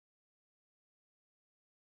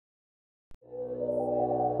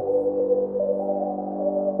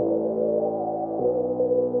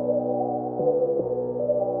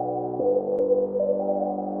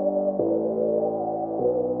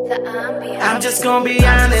I'm just gonna be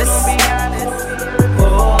honest.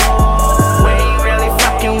 Oh, we ain't really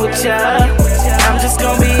fucking with ya. I'm just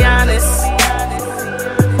gonna be honest.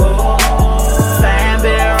 Oh, fam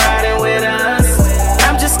been riding with us.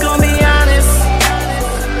 I'm just gonna be honest.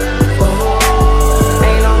 Oh,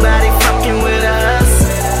 ain't nobody fucking with us.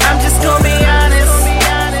 I'm just gonna be honest.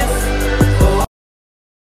 Oh.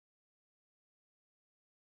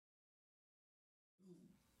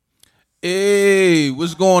 Hey,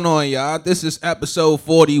 what's going on, y'all? This is episode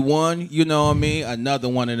 41. You know what I mean? Another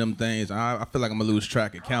one of them things. I feel like I'm gonna lose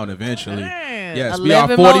track of count eventually. Man, Yes, we are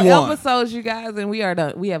 41 more episodes, you guys, and we are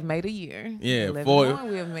done. We have made a year. Yeah, 11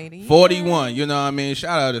 we have made a year. 41. You know what I mean?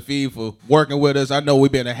 Shout out to Fee for working with us. I know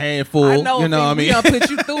we've been a handful. I know, you know what I mean? We gonna put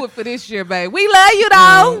you through it for this year, babe. We love you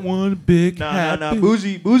though. One big Nah.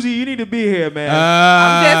 Bougie, you need to be here, man.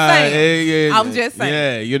 I'm just saying. Yeah. I'm just saying.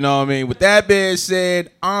 Yeah, you know what I mean? With that being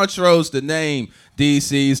said, Entro's the name.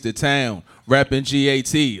 DC's the town. Reppin'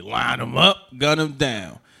 GAT. Line them up, gun them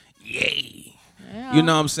down. Yay. Yeah. You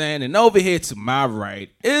know what I'm saying? And over here to my right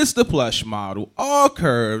is the plush model. All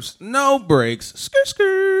curves, no breaks.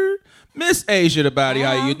 Skirt. Miss Asia the body.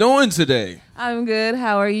 How you doing today? I'm good.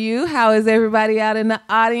 How are you? How is everybody out in the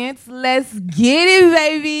audience? Let's get it,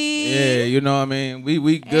 baby. Yeah, you know what I mean?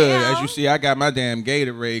 We good. Yeah. As you see, I got my damn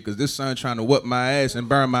Gatorade because this sun trying to whoop my ass and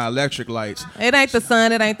burn my electric lights. It ain't the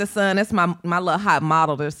sun. That's my little hot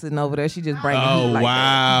model that's sitting over there. She just bringing heat like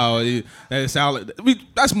wow.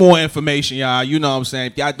 That's more information, y'all. You know what I'm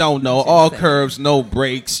saying? If y'all don't know, all curves, no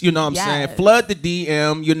breaks. You know what I'm saying? Flood the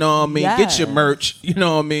DM. You know what I mean? Yes. Get your merch. You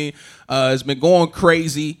know what I mean? It's been going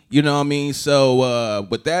crazy. You know what I mean? So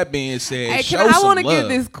with that being said, Hey, show some love. I want to give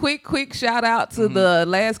this quick shout out to the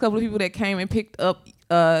last couple of people that came and picked up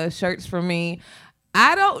shirts from me.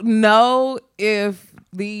 I don't know if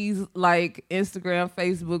these like Instagram,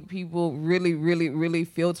 Facebook people really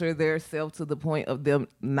filter their self to the point of them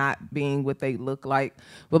not being what they look like.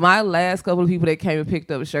 But my last couple of people that came and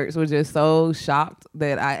picked up shirts were just so shocked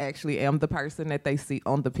that I actually am the person that they see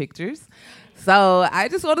on the pictures. So I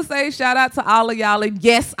just want to say shout out to all of y'all. And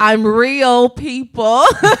yes, I'm real, people.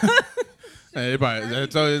 Everybody,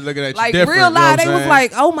 that's always looking at you like different. real life, you know they was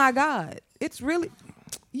like, "Oh my God, it's really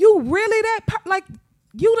you, really that like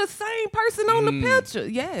you the same person on the picture."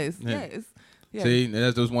 Yes. See,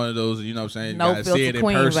 that's just one of those, you know what I'm saying? No You gotta see it in filter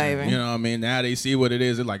queen, person. baby. You know what I mean? Now they see what it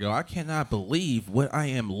is. They're like, oh, I cannot believe what I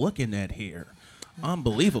am looking at here.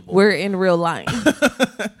 Unbelievable. We're in real life.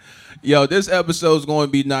 Yo, this episode is going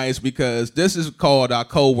to be nice because this is called our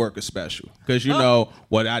co-worker special. Because, you know,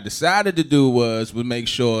 what I decided to do was make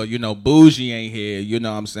sure, you know, Bougie ain't here. You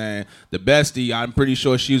know what I'm saying? The bestie, I'm pretty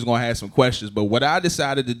sure she was going to have some questions. But what I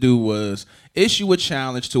decided to do was issue a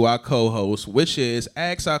challenge to our co-hosts, which is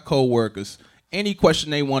ask our co-workers any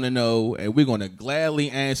question they want to know, and we're going to gladly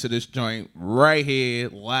answer this joint right here,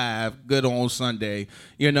 live, good on Sunday.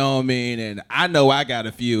 You know what I mean? And I know I got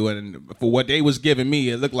a few, and for what they was giving me,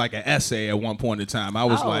 it looked like an essay at one point in time. I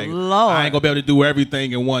was like, Lord. I ain't going to be able to do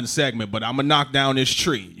everything in one segment, but I'm going to knock down this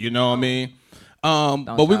tree. You know what I mean?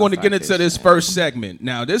 But we're going to get into this first segment.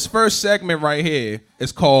 Now, this first segment right here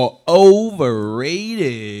is called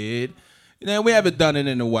Overrated. Now, we haven't done it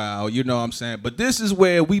in a while, you know what I'm saying? But this is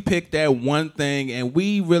where we pick that one thing, and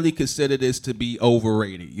we really consider this to be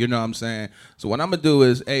overrated, you know what I'm saying? So what I'm going to do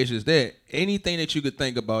is there anything that you could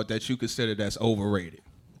think about that you consider that's overrated?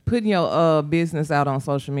 Putting your business out on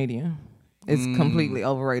social media is completely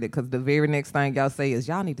overrated because the very next thing y'all say is,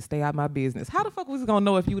 y'all need to stay out of my business. How the fuck was we going to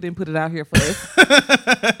know if you didn't put it out here for us?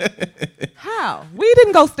 How? We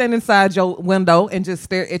didn't go stand inside your window and just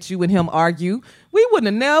stare at you and him argue. We wouldn't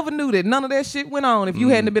have never knew that none of that shit went on if you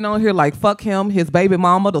hadn't been on here like fuck him, his baby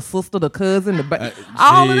mama, the sister, the cousin,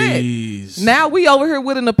 all of that. Now we over here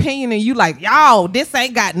with an opinion and you like, y'all, this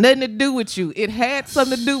ain't got nothing to do with you. It had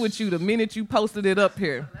something to do with you the minute you posted it up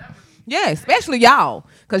here. Yeah, especially y'all.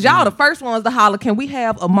 Because y'all the first ones to holler, can we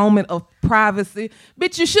have a moment of privacy?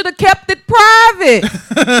 Bitch, you should have kept it private.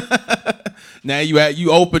 Now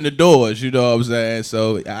you open the doors, you know what I'm saying?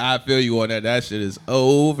 So I feel you on that. That shit is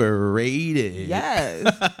overrated.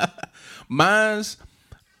 Yes. Mine's,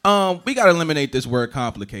 we got to eliminate this word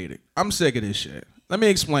complicated. I'm sick of this shit. Let me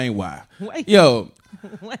explain why. Wait. Yo,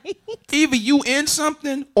 Wait. either you in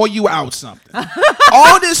something or you out something.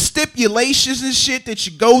 All this stipulations and shit that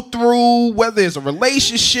you go through, whether it's a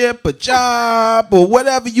relationship, a job, or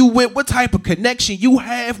whatever you with, what type of connection you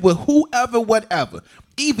have with whoever, whatever.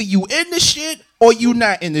 either you in the shit or you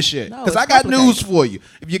not in the shit. No, Because it's I got complicated. news for you.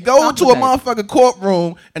 If you go into a complicated. motherfucking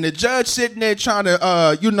courtroom and the judge sitting there trying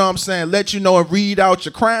to, you know what I'm saying, let you know and read out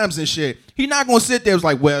your crimes and shit, he not going to sit there and was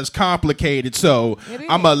like, well, it's complicated, so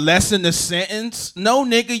I'm going to lessen the sentence. No,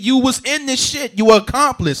 nigga, you was in this shit. You were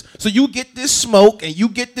accomplice. So you get this smoke and you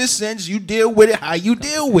get this sentence. You deal with it how you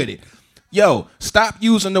deal with it. Yo, stop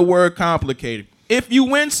using the word complicated. If you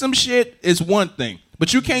win some shit, it's one thing.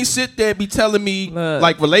 But you can't sit there and be telling me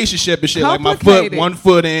like relationship and shit, like my foot, 1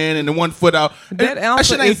 foot in and then 1 foot out. That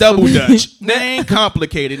shit ain't double dutch. That ain't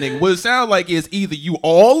complicated, nigga. What it sounds like is either you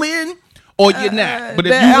all in or you're not. But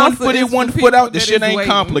if you 1 foot in, 1 foot out, the shit ain't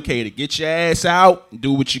complicated. Get your ass out and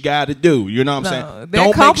do what you got to do. You know what I'm saying?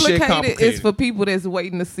 Don't make shit complicated. It's for people that's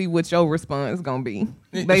waiting to see what your response is gonna be.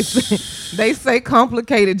 They say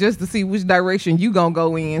complicated just to see which direction you gonna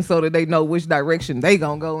go in, so that they know which direction they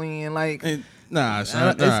gonna go in. Like. Nah,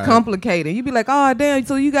 son, it's complicated. You be like, oh damn,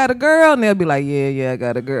 so you got a girl? And they'll be like, yeah, I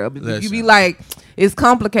got a girl. But you be like, it's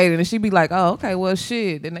complicated, and she be like, oh, okay, well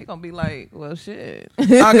shit. Then they gonna be like, well shit.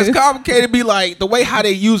 Cause complicated be like the way how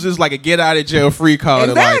they use is like a get out of jail free card.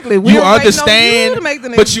 Exactly. Like, you understand,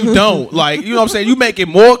 but you don't. Like, you know what I'm saying? You make it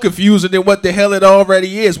more confusing than what the hell it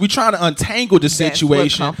already is. We trying to untangle the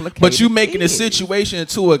situation, but you making the situation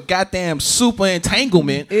into a goddamn super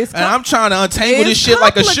entanglement, and I'm trying to untangle this shit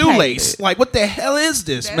like a shoelace. Like, what the hell is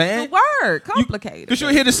this, man? That's the word, complicated. Because you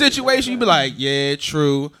hear the situation, you be like, yeah,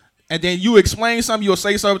 true. And then you explain something, you'll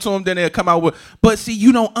say something to them, then they'll come out with, but see,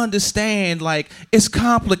 you don't understand, like, it's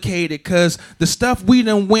complicated because the stuff we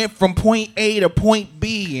done went from point A to point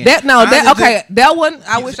B. That one,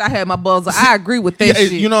 I wish I had my buzzer. I agree with that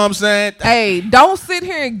shit. You know what I'm saying? Hey, don't sit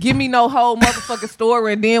here and give me no whole motherfucking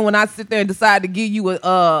story, and then when I sit there and decide to give you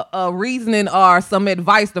a reasoning or some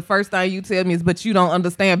advice, the first thing you tell me is, but you don't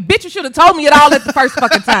understand. Bitch, you should have told me it all at the first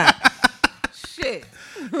fucking time. Shit.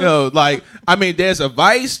 You know, like, I mean, there's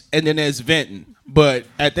advice and then there's venting. But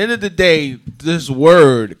at the end of the day, this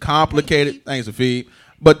word complicated, thanks for feed,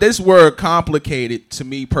 but this word complicated to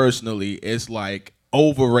me personally is like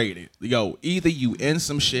overrated. Yo, either you in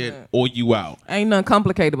some shit or you out. Ain't nothing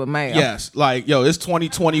complicated but math. Yes, like, yo, it's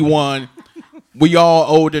 2021. We all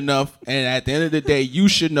old enough, and at the end of the day, you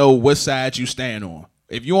should know what side you stand on.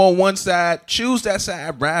 If you're on one side, choose that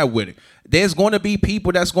side, ride with it. There's going to be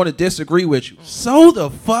people that's going to disagree with you. So the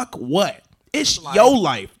fuck what? It's your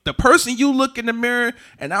life. The person you look in the mirror,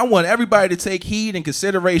 and I want everybody to take heed and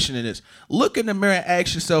consideration in this. Look in the mirror and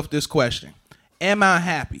ask yourself this question. Am I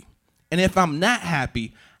happy? And if I'm not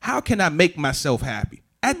happy, how can I make myself happy?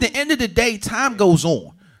 At the end of the day, time goes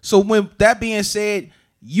on. So when that being said,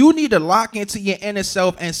 you need to lock into your inner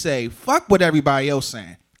self and say, fuck what everybody else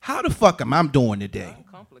saying. How the fuck am I doing today?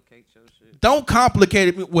 Don't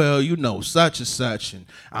complicate it. Well, you know, such and such, and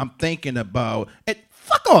I'm thinking about it.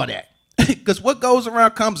 Fuck all that. Because what goes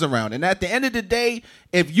around comes around. And at the end of the day,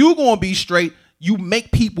 if you're going to be straight, you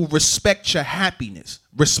make people respect your happiness.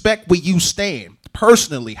 Respect where you stand.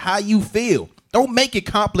 Personally, how you feel. Don't make it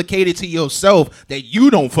complicated to yourself that you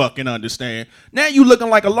don't fucking understand. Now you looking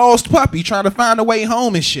like a lost puppy trying to find a way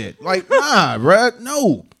home and shit. Like, nah, bruh.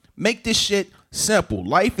 No. Make this shit simple.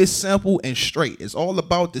 Life is simple and straight. It's all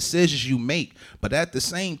about decisions you make. But at the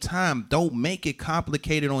same time, don't make it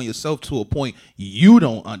complicated on yourself to a point you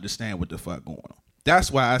don't understand what the fuck going on. That's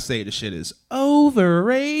why I say the shit is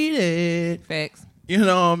overrated. Facts. You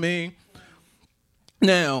know what I mean?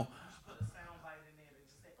 Now,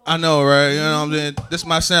 I know, right? You know what I'm saying? This is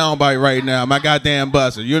my soundbite right now. My goddamn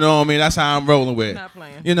buzzer. You know what I mean? That's how I'm rolling with. Not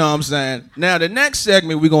playing. You know what I'm saying? Now, the next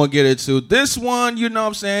segment we're going to get into. This one, you know what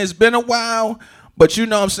I'm saying? It's been a while. But you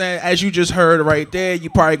know what I'm saying? As you just heard right there, you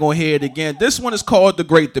probably going to hear it again. This one is called The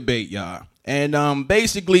Great Debate, y'all. And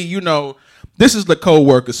basically, you know, this is the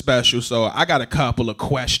co-worker special. So I got a couple of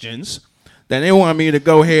questions. Then they want me to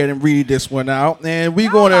go ahead and read this one out, and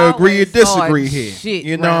we're going to agree or disagree here.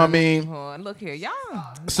 You know what I mean? Look here, y'all.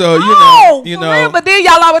 So you know, real, but then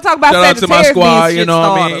y'all always talk about shout out to my Sagittarius squad. being You know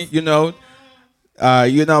what I mean? shit You know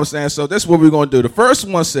what I'm saying. So this is what we're going to do. The first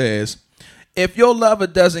one says, if your lover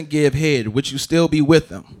doesn't give head, would you still be with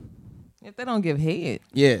them? If they don't give head,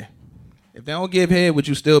 Yeah. If they don't give head, would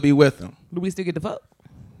you still be with them? do we still get the fuck?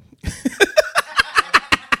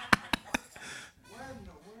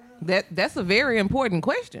 That's a very important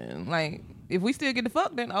question. Like, if we still get the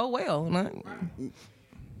fuck, then oh well. Like, I'm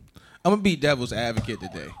gonna be devil's advocate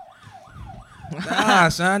today. Nah,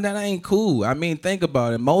 son, that ain't cool. I mean, think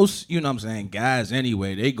about it. Most, you know what I'm saying, guys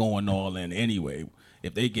anyway, they going all in anyway.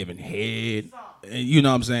 if they giving head. You know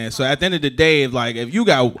what I'm saying? So at the end of the day, if you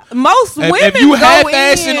got most women, if you go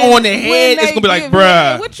half-assing in on the head, it's gonna be like, bruh.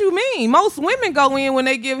 Head. What you mean? Most women go in when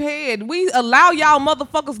they give head. We allow y'all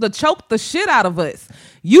motherfuckers to choke the shit out of us.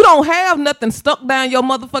 You don't have nothing stuck down your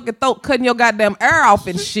motherfucking throat, cutting your goddamn air off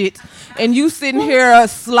and shit, and you sitting here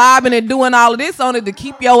slobbing and doing all of this on it to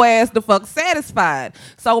keep your ass the fuck satisfied.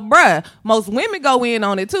 So, bruh, most women go in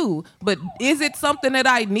on it too. But is it something that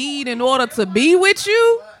I need in order to be with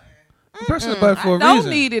you? But for I don't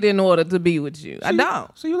need it in order to be with you. I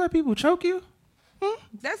don't. So you let people choke you?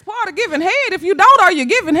 That's part of giving head. If you don't, are you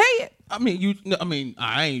giving head? I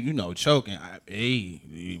ain't, choking.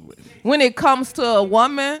 When it comes to a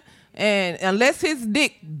woman, and unless his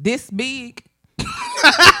dick this big,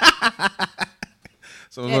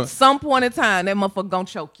 so at some point in time, that motherfucker gonna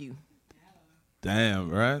choke you. Damn,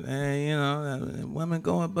 right? And, women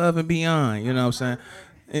go above and beyond. You know what I'm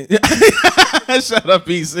saying? Shut up,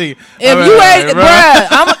 PC. If you ain't,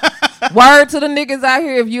 bruh, word to the niggas out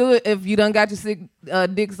here. If you done got your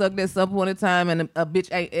dick sucked at some point in time, and a bitch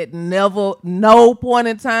ain't at no point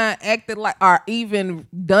in time acted like, or even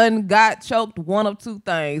done got choked, one of two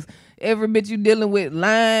things: every bitch you dealing with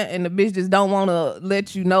lying, and the bitch just don't want to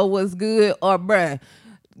let you know what's good, or bruh,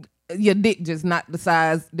 your dick just not the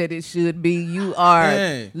size that it should be. You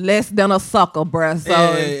are less than a sucker, bruh. So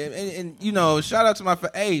and shout out to my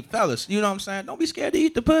fellas, you know what I'm saying? Don't be scared to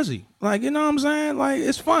eat the pussy. Like, you know what I'm saying? Like,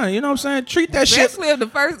 it's fun. You know what I'm saying? Treat that especially shit. If the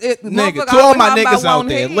first nigga, to all my niggas out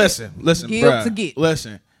there, listen, bruh. To get.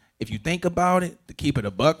 Listen. If you think about it, to keep it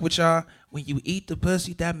a buck with y'all, when you eat the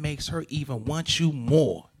pussy, that makes her even want you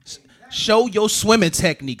more. Show your swimming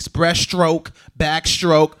techniques: breaststroke,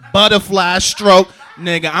 backstroke, butterfly stroke.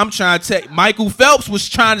 Nigga, I'm trying to tell you, Michael Phelps was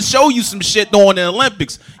trying to show you some shit during the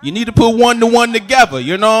Olympics. You need to put one to one together.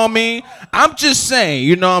 You know what I mean? I'm just saying.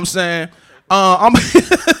 You know what I'm saying? I'm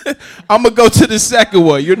gonna go to the second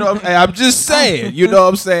one. You know, I'm just saying. You know what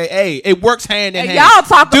I'm saying? Hey, it works hand in hand. Y'all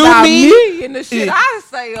talk about me and the shit I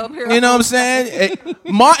say up here. You know what I'm saying?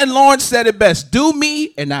 Martin Lawrence said it best: "Do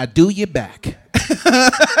me, and I do you back."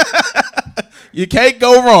 You can't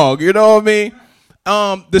go wrong. You know what I mean?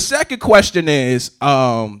 The second question is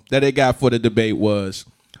that they got for the debate was,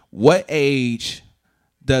 what age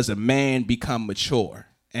does a man become mature,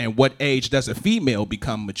 and what age does a female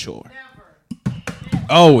become mature? Never.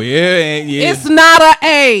 Oh yeah. It's not an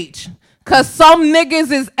age, cause some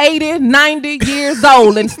niggas is 80, 90 years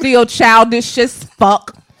old and still childish as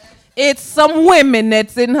fuck. It's some women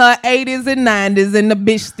that's in her 80s and 90s and the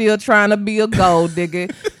bitch still trying to be a gold digger.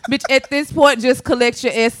 Bitch, at this point, just collect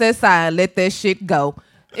your SSI and let that shit go.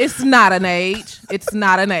 It's not an age. It's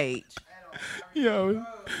not an age. Yo,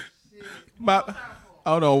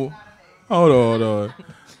 hold on.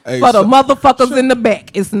 Hey, For the motherfuckers in the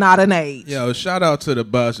back, it's not an age. Yo, shout out to the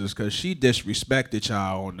buzzers, because she disrespected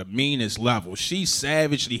y'all on the meanest level. She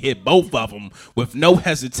savagely hit both of them with no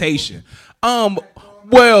hesitation.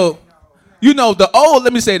 Well,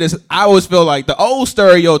 let me say this. I always feel like the old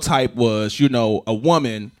stereotype was, a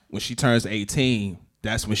woman, when she turns 18,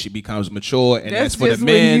 that's when she becomes mature, and that's for the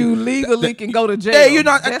men. When you legally can go to jail.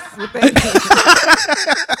 Yeah, that's what they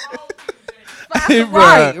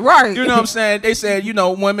Right. You know what I'm saying? They said,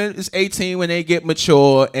 women is 18 when they get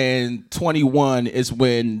mature, and 21 is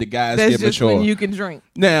when the guys get mature. That's just when you can drink.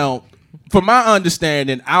 Now, from my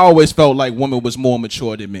understanding, I always felt like women was more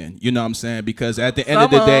mature than men. You know what I'm saying? Because at the end of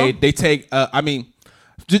the day, they take,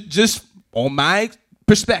 just on my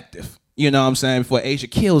perspective, you know what I'm saying? Before Asia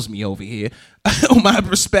kills me over here, on my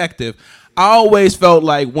perspective, I always felt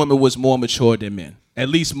like women was more mature than men. At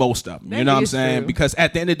least most of them. You know what I'm saying? True. Because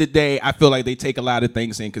at the end of the day, I feel like they take a lot of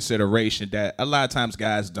things in consideration that a lot of times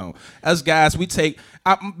guys don't. As guys,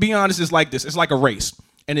 I'll be honest, it's like this. It's like a race.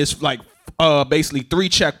 And it's like basically 3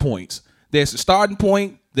 checkpoints. There's the starting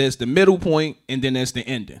point, there's the middle point, and then there's the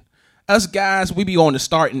ending. Us guys, we be on the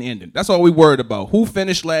start and ending. That's all we worried about. Who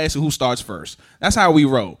finished last and who starts first. That's how we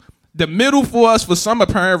roll. The middle for us, for some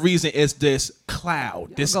apparent reason, is this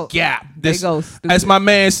cloud, this gap. As my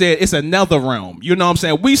man said, it's another realm. You know what I'm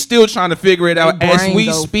saying? We still trying to figure it out as we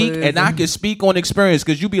speak, and I can speak on experience,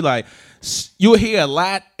 because you be like, you'll hear a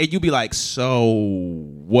lot, and you be like, so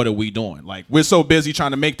what are we doing? Like, we're so busy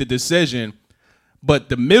trying to make the decision. But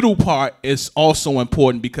the middle part is also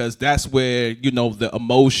important, because that's where, the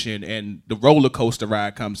emotion and the roller coaster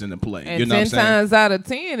ride comes into play. And you know 10 what I'm saying? times out of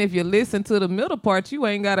 10, if you listen to the middle part, you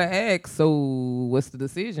ain't got to ask, so what's the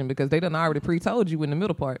decision? Because they done already pre-told you in the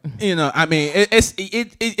middle part.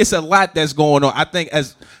 It's a lot that's going on. I think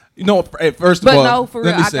as You know, first of But all, no, for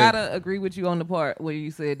real, let me I say- gotta agree with you on the part where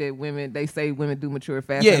you said that they say women do mature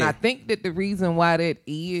fast. Yeah. And I think that the reason why that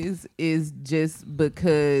is just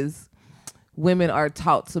because women are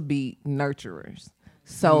taught to be nurturers.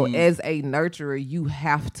 So as a nurturer, you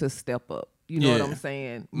have to step up. You know what Yeah. I'm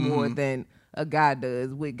saying? More than a guy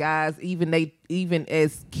does. With guys, even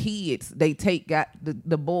as kids, they take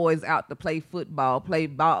the boys out to play football, play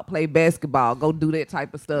basketball, go do that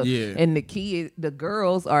type of stuff. Yeah. And the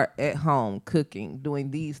girls are at home cooking,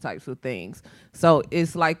 doing these types of things. So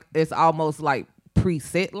it's almost like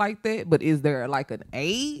preset like that. But is there like an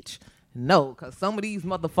age? No, because some of these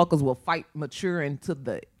motherfuckers will fight maturing to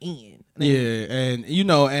the end. Yeah, and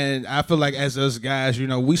and I feel like as us guys,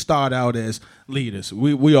 we start out as leaders.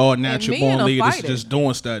 We all natural men born are leaders, fighters. just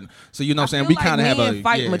doing stuff. So what I'm saying, feel we like kind of have men a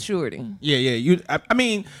fight maturity. Yeah. I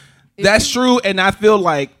mean, that's true, and I feel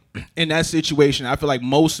like in that situation, I feel like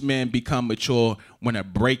most men become mature when a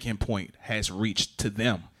breaking point has reached to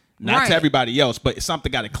them. Not to Right. everybody else, but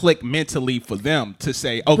something got to click mentally for them to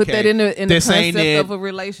say, okay, Put that in the this concept ain't it. of a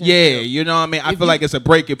relationship. Yeah, you know what I mean? I feel like it's a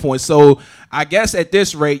breaking point. So I guess at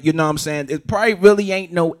this rate, you know what I'm saying, it probably really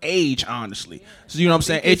ain't no age, honestly. So you know what I'm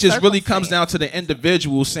saying? It It's just really comes circumstance. down to the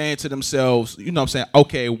individual saying to themselves, you know what I'm saying,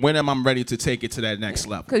 okay, when am I ready to take it to that next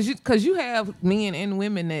level? Because you have men and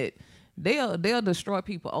women that they'll destroy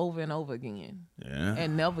people over and over again. Yeah.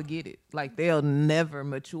 And never get it. Like they'll never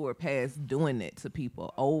mature past doing that to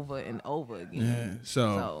people over and over again.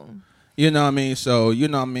 So, you know what I mean? So, you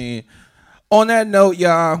know what I mean? On that note,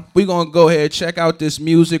 y'all, we going to go ahead and check out this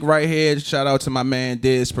music right here. Shout out to my man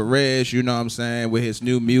Dizz Perez, you know what I'm saying, with his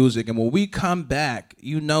new music. And when we come back,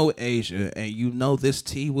 Asia, and this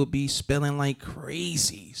tea will be spilling like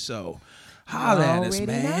crazy. So, holla at us, Already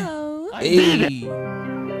man. know. Hey.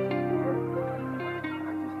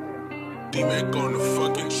 D-Mac on the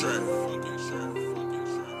fucking track.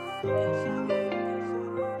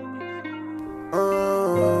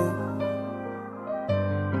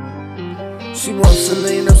 She wants to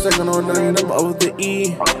lean, I'm stuck on all night, I'm over the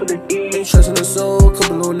E. Ain't trusting her soul,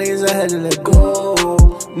 couple little niggas I had to let go.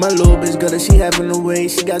 My little bitch got it, she having the way,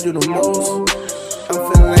 she got you the most.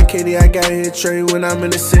 I'm feeling like Katie, I got hit trade when I'm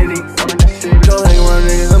in the city. Don't hang around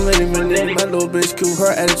niggas, I'm really minute. My little bitch cute,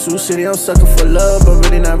 her attitude shitty. I'm sucking for love, but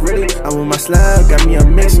really not really. I'm with my slime, got me a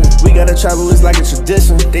mixin'. We got a travel, it's like a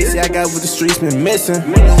tradition. They say I got what the streets been missing.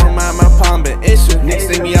 Me know my palm been itching. Niggas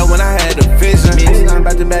take me out when I had a vision. Me and I'm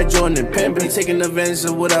back to back Jordan and pimpin'. Taking advantage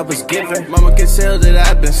of what I was given. Mama can tell that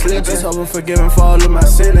I've been slipping. Just hope I'm forgiven for all of my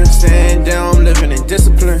sinning. Stand down, I'm living in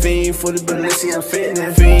discipline. Fiend for the Balenciaga, I'm fitting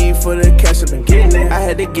it. Fiend for the cash, I've been getting it. I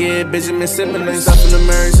had to get Benjamin Simmons up in the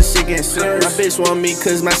merge, the shit getting serious. My bitch want me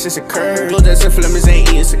cause my shit's a curve. Blowjacks and flammers ain't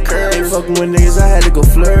eating some curve. Ain't fucking with niggas, I had to go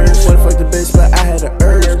flourish. Wanna fuck the bitch, but I had an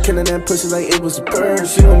urge. Killing that pussy like it was a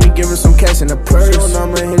purse. She want me give her some cash in a purse. She don't know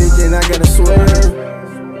I'ma hit it, then I gotta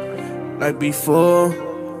swerve. Like before,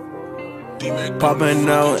 popping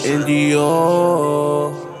out in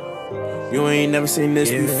Dior. You ain't never seen this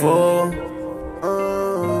before.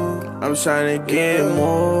 I'm trying to get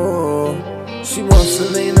more. She wants to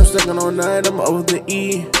lean, I'm stuck on all night, I'm over the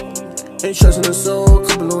E. Ain't trusting her soul,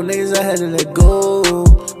 couple little niggas I had to let go.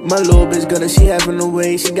 My little bitch got it, she having the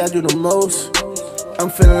way, she got you the most. I'm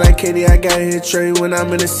feeling like Katie, I got hit trade when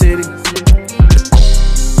I'm in the city.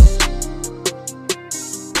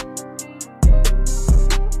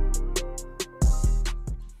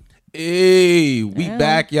 Hey, we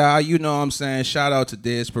back, y'all. You know what I'm saying? Shout out to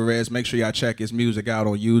Dizz Perez. Make sure y'all check his music out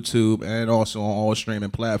on YouTube and also on all streaming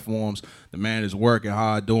platforms. The man is working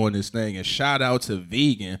hard doing this thing. And shout out to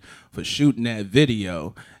Vegan for shooting that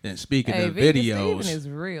video. And speaking of videos, Steven is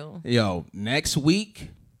real. yo, next week,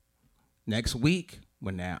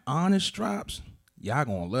 when that Honest drops, y'all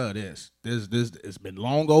gonna love this. This it's been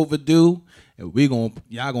long overdue, and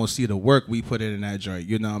y'all gonna see the work we put in that joint.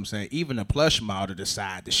 You know what I'm saying? Even the plush model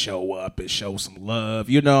decided to show up and show some love.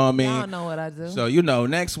 You know what I mean? Y'all know what I do. So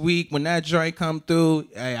next week when that joint come through,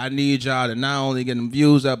 hey, I need y'all to not only get them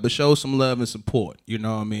views up, but show some love and support. You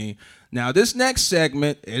know what I mean? Now this next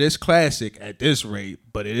segment, it is classic at this rate,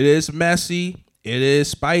 but it is messy, it is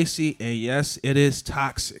spicy, and yes, it is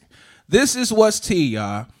toxic. This is what's tea,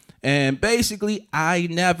 y'all. And basically, I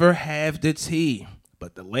never have the tea,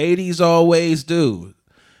 but the ladies always do.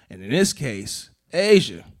 And in this case,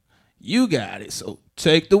 Asia, you got it. So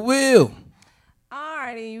take the wheel.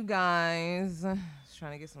 Alrighty, you guys. Just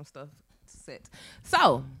trying to get some stuff set.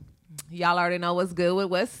 So, y'all already know what's good with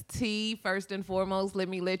what's tea. First and foremost, let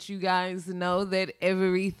me let you guys know that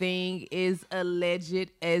everything is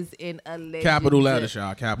alleged, as in alleged. Capital letters,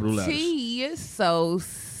 y'all. Capital letters. Tea. So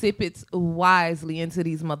sip it wisely until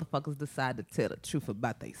these motherfuckers decide to tell the truth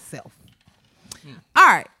about themselves. All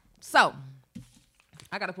right, so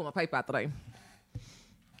I got to pull my paper out today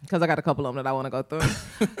because I got a couple of them that I want to go through.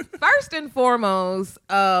 First and foremost,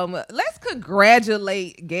 let's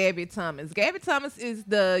congratulate Gabby Thomas. Gabby Thomas is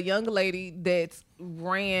the young lady that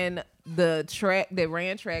ran track,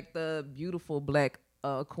 the beautiful black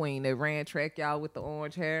queen that ran track, y'all, with the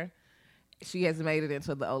orange hair. She has made it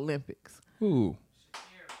into the Olympics. Ooh.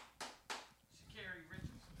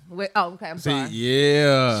 Okay, I'm sorry.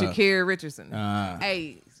 Yeah. Sha'Carri Richardson.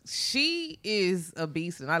 Hey, she is a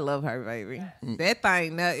beast, and I love her, baby. That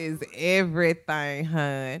thing, that is everything,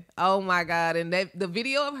 hun. Oh my God! And the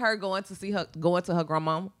video of her going to her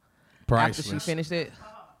grandma after she finished it,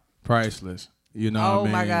 priceless. You know. Oh what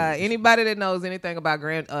I my mean? God! Anybody that knows anything about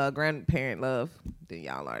grandparent love, then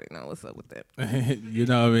y'all already know what's up with that. You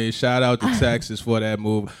know what I mean? Shout out to Texas for that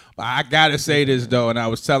move. But I gotta say this though, and I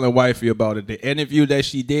was telling wifey about it. The interview that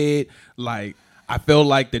she did, like, I felt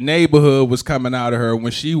like the neighborhood was coming out of her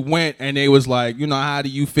when she went, and they was like, you know, how do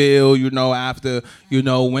you feel, you know, after, you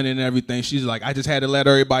know, winning and everything? She's like, I just had to let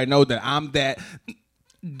everybody know that I'm that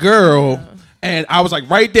girl. Yeah. And I was like,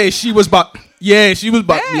 right there, she was about, yeah,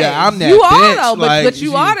 I'm that you bitch. Are though, like, but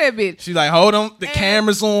you are that bitch. She's like, hold on, the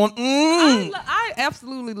camera's on. I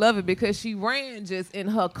absolutely love it because she ran just in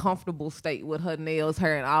her comfortable state with her nails,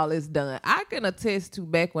 hair, and all this done. I can attest to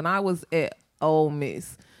back when I was at Ole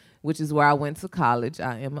Miss, which is where I went to college.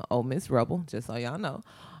 I am an Ole Miss rebel, just so y'all know.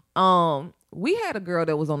 We had a girl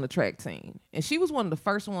that was on the track team, and she was one of the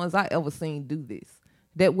first ones I ever seen do this,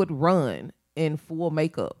 that would run in full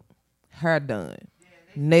makeup, hair done,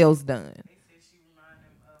 nails done. They said she reminded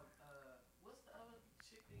them of, what's the other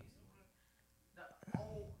chick that used to run?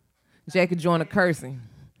 The old Jackie Joyner Kersey.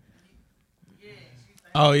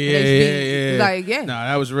 Oh, yeah. Like, yeah. No,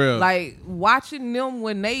 that was real. Like, watching them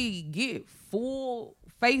when they get full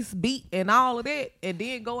face beat and all of that, and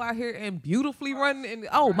then go out here and beautifully run. And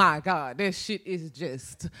oh my God, that shit is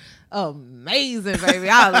just amazing, baby.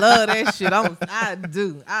 I love that shit. I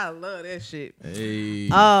do. I love that shit. Hey.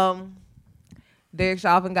 Derek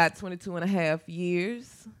Chauvin got 22 and a half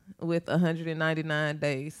years with 199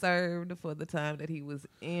 days served for the time that he was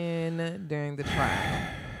in during the trial.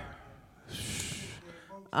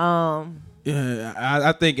 Yeah,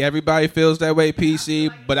 I think everybody feels that way,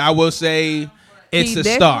 PC, but I will say it's a start.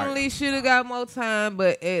 He definitely should have got more time,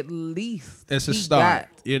 but at least it's a start.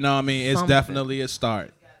 You know what I mean? It's something. definitely a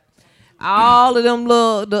start. All of them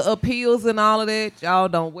the appeals and all of that, y'all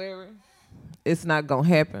don't worry. It's not going to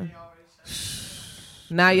happen.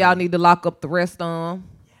 Now y'all need to lock up the rest of them.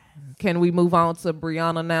 Can we move on to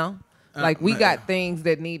Brianna now? Like, we got things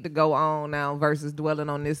that need to go on now versus dwelling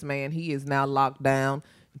on this man. He is now locked down.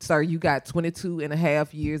 Sir, you got 22 and a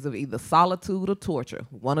half years of either solitude or torture.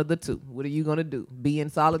 One of the two. What are you going to do? Be in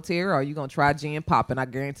solitary, or are you going to try gin pop? And I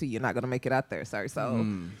guarantee you're not going to make it out there, sir. So,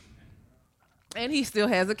 and he still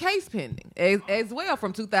has a case pending as well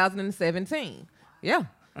from 2017. Yeah.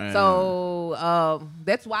 So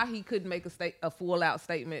that's why he couldn't make a full out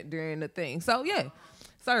statement during the thing. So yeah,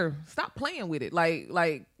 sir, stop playing with it.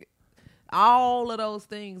 Like all of those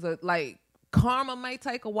things are like, karma may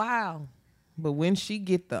take a while, but when she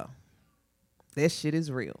get there, that shit is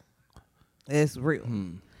real. It's real.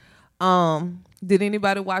 Did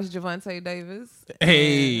anybody watch Gervonta Davis?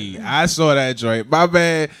 Hey, I saw that joint. My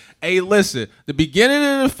bad. Hey, listen, the beginning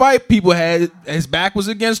of the fight, people had his back was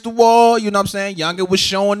against the wall. You know what I'm saying? Younger was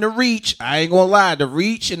showing the reach. I ain't gonna lie, the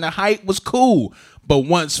reach and the height was cool. But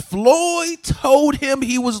once Floyd told him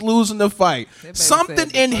he was losing the fight, something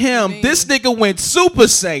in him, this nigga went Super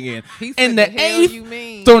Saiyan. In the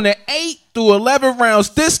eighth, from the 8 through 11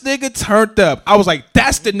 rounds, this nigga turned up. I was like,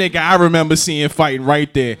 that's the nigga I remember seeing fighting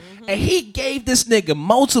right there. And he gave this nigga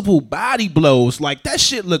multiple body blows. Like, that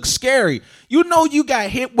shit looks scary. You know you got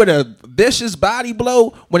hit with a vicious body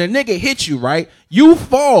blow. When a nigga hits you, right, you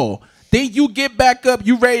fall. Then you get back up,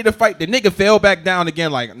 you ready to fight. The nigga fell back down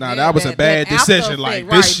again like, nah, that was a bad decision. Like,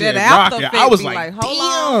 this shit rocking. I was like,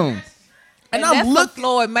 damn. And I'm looking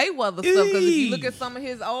Floyd Mayweather stuff, because if you look at some of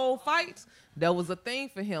his old fights, that was a thing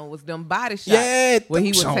for him, was them body shots. Yeah, where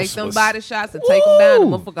he would take them body shots and take them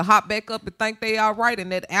down. The motherfucker hop back up and think they all right,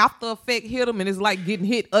 and that after effect hit him, and it's like getting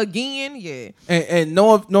hit again. Yeah. And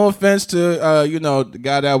no offense to the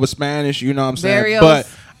guy that was Spanish, you know what I'm saying? Barrios. But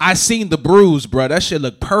I seen the bruise, bro. That shit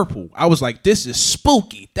looked purple. I was like, this is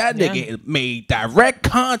spooky. That nigga made direct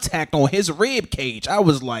contact on his rib cage. I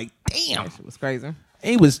was like, damn. That shit was crazy.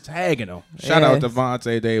 He was tagging him. Shout out to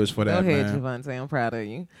Gervonta Davis for that, Go ahead, man. Gervonta. I'm proud of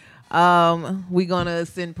you. We're gonna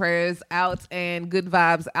send prayers out and good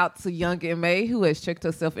vibes out to Young M.A. who has checked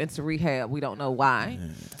herself into rehab. We don't know why.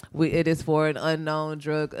 It is for an unknown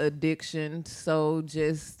drug addiction. So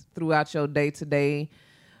just throughout your day to day,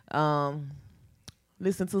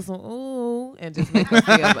 listen to some ooh and just make her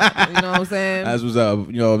feel better. You know what I'm saying? That's what's up.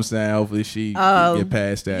 You know what I'm saying? Hopefully she get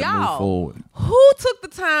past that and move forward. Who took the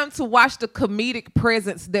time to watch the comedic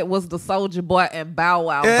presence that was the Soulja Boy and Bow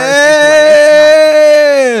Wow versus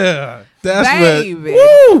Yeah, that's Baby,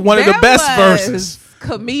 one of the best verses.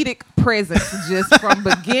 Comedic presence just from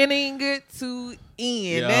beginning to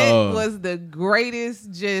end. Yo. That was the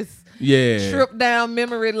greatest trip down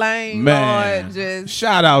memory lane. Man, Lord, just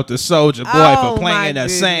shout out to Soulja Boy for playing the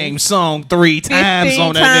same song 3 times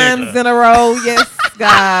on that nigga. 15 times in a row. Yes,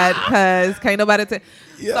 God, because can't nobody tell.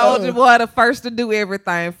 Soulja Boy the first to do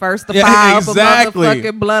everything. First to fire up a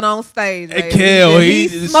motherfucking blunt on stage. Kill.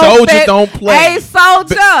 Soulja don't play. Hey,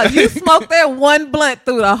 Soulja, you smoked that one blunt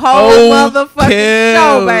through the whole motherfucking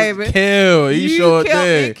show, baby. Kill. He sure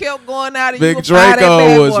did. He kept going out and Big you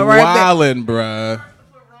Draco was right wildin', bruh.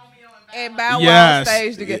 And Bow Wow on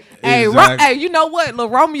stage together. Hey, you know what? Lil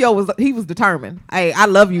Romeo was determined. Hey, I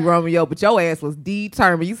love you, Romeo, but your ass was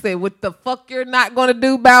determined. You said, "What the fuck you're not gonna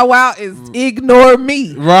do, Bow Wow, is ignore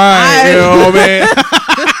me." Right, you know what I mean?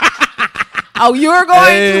 Oh, you're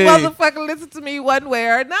going to motherfucking listen to me one way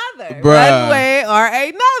or another. Bruh. One way or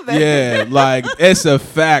another. Yeah, like, it's a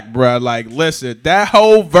fact, bruh. Like, listen, that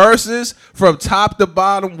whole verses from top to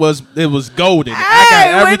bottom was golden. I got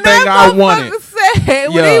everything I wanted.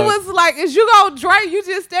 When he was like, "Is you gonna drink?" You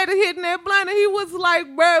just started hitting that blunt, and he was like,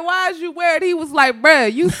 "Bruh, why is you wear it?" He was like,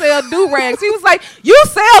 "Bruh, you sell do-rags." He was like, "You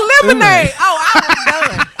sell lemonade." Oh, I was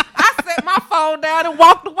done. I set my phone down and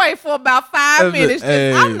walked away for about 5 minutes.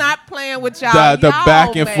 I'm not playing with y'all. The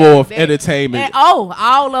back and forth entertainment. And,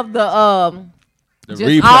 all of the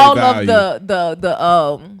replay all value.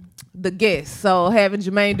 of the guests. So having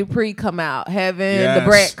Jermaine Dupri come out, having the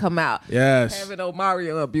Brat come out, having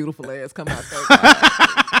Omario, a beautiful ass, come out there.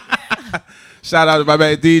 Shout out to my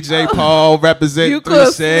man DJ Paul representing. You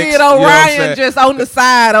could see it. Orion just on the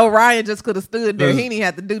side. Orion just could have stood there. He didn't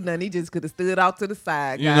have to do nothing. He just could have stood off to the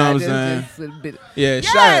side. You know what I'm saying? Yes,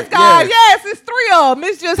 God. Yes, it's 3 of them.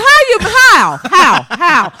 It's just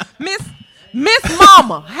how Miss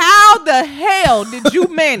Mama, how the hell did you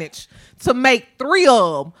manage to make 3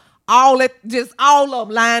 of them? All of them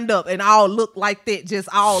lined up and all look like that.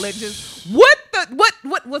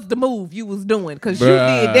 What was the move you was doing? Because you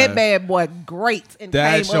did that bad boy great. And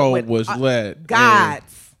that came show up with, was lit.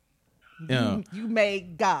 Gods. Yeah. You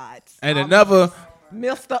made gods. And another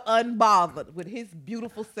Mr. Unbothered with his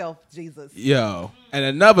beautiful self, Jesus. Yo. And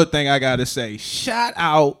another thing I gotta say, shout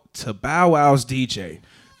out to Bow Wow's DJ.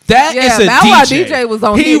 That is a Bow DJ. Wow DJ was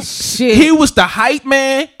on his shit. He was the hype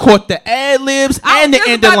man, caught the ad libs and the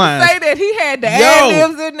end lines. I was just about to say that he had the ad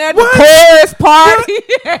libs in there, what? the chorus part. He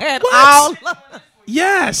had all.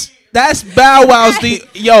 Yes, that's Bow Wow's DJ.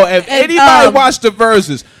 Yo, if anybody watched the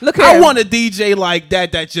verses, I want a DJ like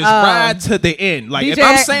that just ride to the end. Like DJ, if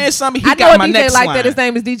I'm saying something, he got my next line. I know a DJ like that. His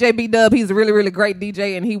name is DJ B-Dub. He's a really, really great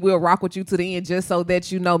DJ, and he will rock with you to the end, just so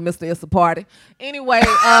that you know, Mr. It's a Party. Anyway.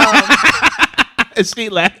 She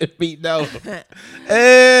laughing at me, no.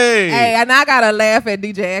 Hey, and I gotta laugh at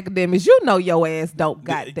DJ Academics. You know your ass don't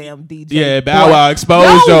goddamn DJ. Yeah, Bow Wow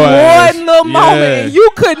exposed your ass. One little moment, and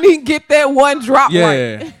you couldn't even get that one drop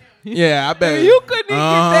right. Yeah, I bet. You couldn't even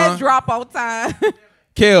get that drop on time.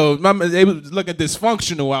 Kill. They was looking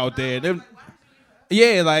dysfunctional out there.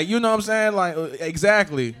 Like, you know what I'm saying? Like,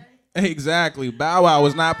 exactly. Bow Wow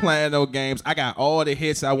was not playing no games. I got all the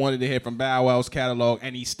hits I wanted to hear from Bow Wow's catalog,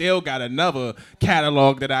 and he still got another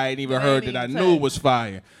catalog that I ain't even heard that I knew was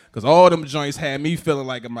fire. Because all them joints had me feeling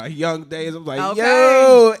like in my young days. I was like,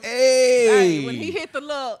 yo, hey. When he hit the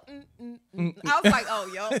look, I was like, oh,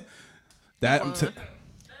 yo.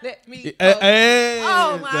 Let me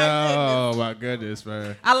Oh my goodness,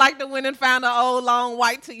 man. I like to win and found an old long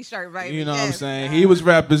white t-shirt, baby. You know what I'm saying? He was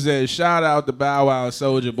representing. Shout out to Bow Wow and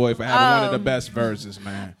Soulja Boy for having one of the best verses,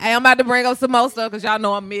 man. Hey, I'm about to bring up some more stuff because y'all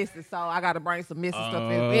know I'm missing, so I got to bring some missing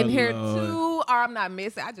stuff in here too. Or I'm not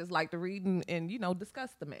missing. I just like to read and discuss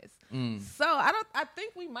the mess. So I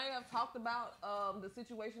think we may have talked about the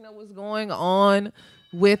situation that was going on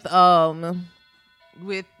with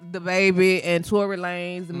the baby and Tory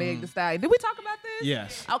Lanez and Meg Thee Stallion. Did we talk about this?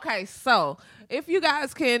 Yes. Okay, so if you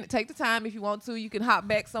guys can take the time, if you want to, you can hop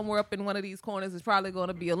back somewhere up in one of these corners. It's probably going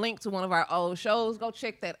to be a link to one of our old shows. Go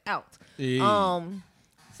check that out. Yeah.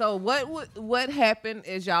 So what happened,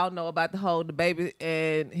 as y'all know, about the baby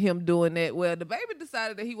and him doing that? Well, the baby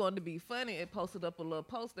decided that he wanted to be funny and posted up a little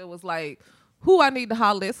post that was like, who I need to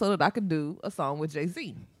holler at so that I could do a song with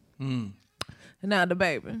Jay-Z. Now the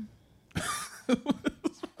baby.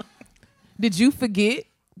 Did you forget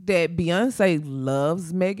that Beyonce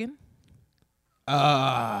loves Megan?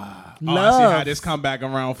 I see how this come back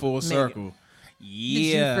around full circle.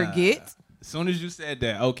 Yeah. Did you forget? As soon as you said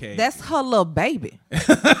that, okay. That's her little baby.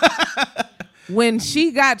 When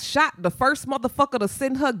she got shot, the first motherfucker to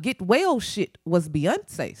send her get well shit was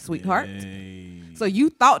Beyonce, sweetheart. Yay. So you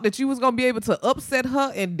thought that you was going to be able to upset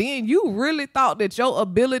her, and then you really thought that your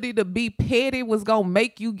ability to be petty was going to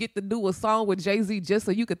make you get to do a song with Jay-Z just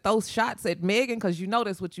so you could throw shots at Megan, because you know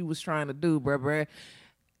that's what you was trying to do, bruh.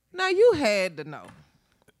 Now you had to know.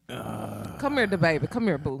 Come here, the baby. Come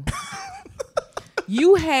here, boo.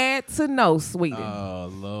 You had to know, sweetie,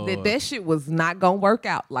 that shit was not going to work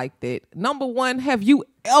out like that. Number one, have you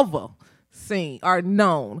ever seen or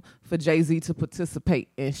known for Jay-Z to participate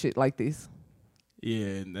in shit like this?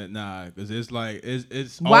 Yeah, nah, because it's like,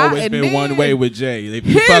 it's Why? always And been then one way with Jay. If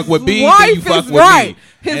you his fuck with B, wife then you fuck is with right. me.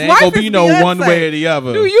 His It ain't wife gonna be is no Beyonce. one way or the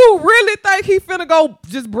other. Do you really think he finna go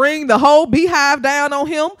just bring the whole beehive down on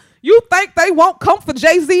him? You think they won't come for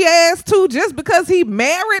Jay-Z ass too just because he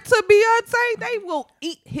married to Beyonce? They will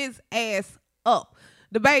eat his ass up.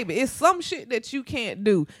 The baby, it's some shit that you can't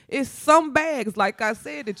do. It's some bags, like I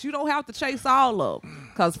said, that you don't have to chase all of.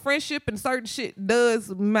 Because friendship and certain shit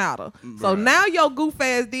does matter. So now your goof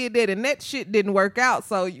ass did that and that shit didn't work out.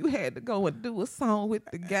 So you had to go and do a song with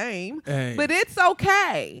the game. Hey. But it's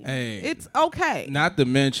okay. Hey. It's okay. Not to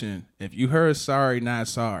mention, if you heard Sorry Not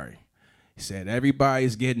Sorry, he said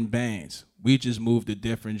everybody's getting bands. We just moved to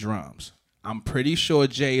different drums. I'm pretty sure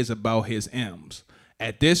Jay is about his M's.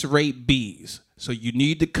 At this rate, B's. So you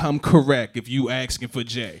need to come correct if you asking for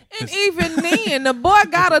Jay. And even then, the boy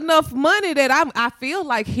got enough money that I feel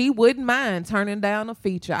like he wouldn't mind turning down a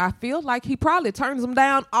feature. I feel like he probably turns them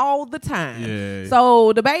down all the time. Yeah.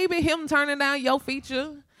 So the baby, him turning down your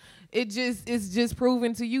feature, it's just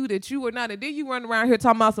proving to you that you are not. And then you run around here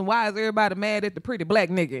talking about some, why is everybody mad at the pretty black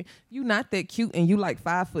nigga? You not that cute and you like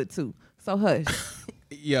 5'2". So hush.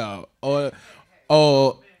 Yo,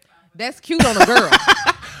 That's cute on a girl.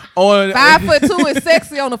 5'2" is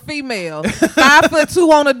sexy on a female. 5'2"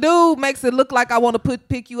 on a dude makes it look like I want to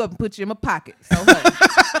pick you up and put you in my pocket. So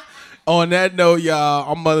hush. On that note,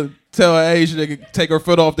 y'all, I'm going to tell Asia to take her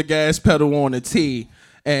foot off the gas pedal on the T.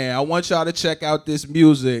 And I want y'all to check out this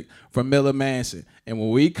music from Mila Mansa. And when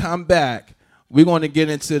we come back, we're going to get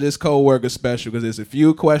into this co-worker special because there's a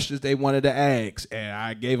few questions they wanted to ask. And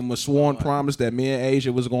I gave them a sworn promise that me and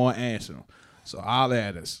Asia was going to answer them. So holla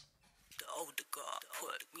at us. The older God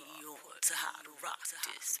put me on to how to rock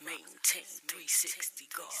this. Maintain 360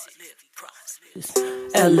 God, live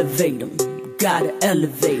prosperous. Elevate him, gotta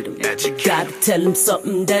elevate him. Gotta tell him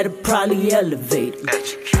something that'll probably elevate him.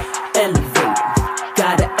 Elevate him,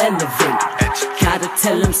 gotta elevate him. Gotta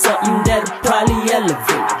tell him something that'll probably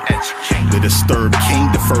elevate him. The disturbed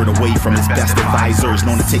king deferred away from his best advisors,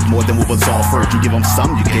 known to take more than what was offered. You give him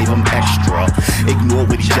some, you gave him extra. Ignore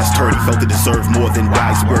what he just heard, he felt it deserved more than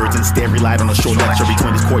wise words. Instead relied on a short lecture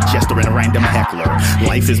between his court jester and a random heckler.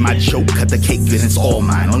 Life is my joke, cut the cake, then it's all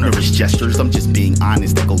mine. On nervous gestures, I'm just being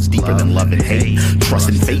honest, that goes deeper than love and hate. Trust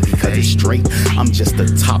and faith because it's straight. I'm just the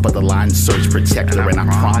top of the line surge protector, and I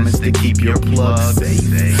promise to keep your plug safe.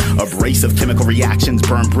 Abrasive chemical reactions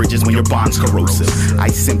burn bridges when your bond's corrosive. I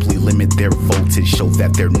simply limit their voltage, show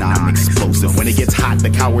that they're non-explosive. When it gets hot, the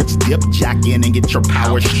cowards dip, jack in and get your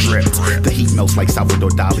power stripped. The heat melts like Salvador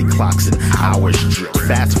Dali clocks and hours drip.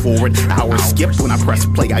 Fast forward, hours skipped. When I press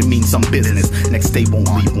play, I mean some business. Next day won't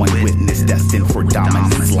leave one witness, destined for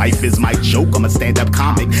dominance. Life is my joke, I'm a stand-up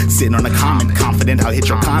comic, sitting on a comment, confident I'll hit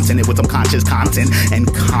your continent with some conscious content and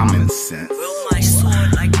common sense. Will my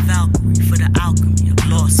sword like Valkyrie for the alchemy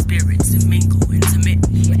of lost spirits and mingle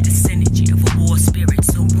intimately with the synergy of a war spirit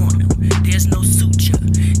so warm. There's no suture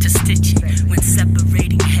to stitch it when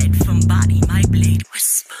separating head from body. My blade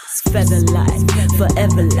whispers. Feather light,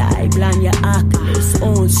 forever light, blind your oculus,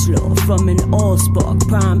 onslaught from an all-spark,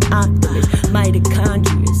 prime octopus,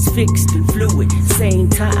 mitochondria, fixed and fluid, same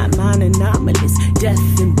time, non-anomalous, death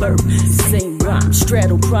and birth, same rhyme,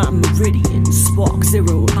 straddle prime meridian, spark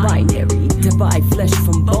zero binary, divide flesh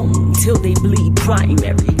from bone till they bleed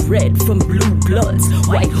primary, red from blue bloods,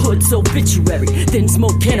 white hoods obituary, then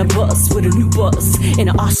smoke cannabis with a new buzz, in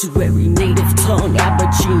an ossuary, native tongue,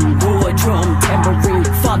 aborigine, war drum, tambourine,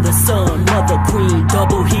 father, son, mother, queen,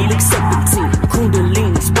 double helix, serpentine,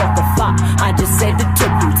 kundalini, spark of fire, I just said the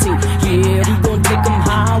turpentine, yeah, we gon' take them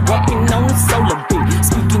high, walking on the solar beam,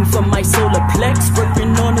 speaking from my solar plex,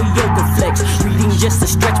 working on a yoga flex, reading just to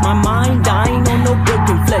stretch my mind, dying on no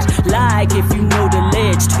broken flesh, flesh. Like if you know the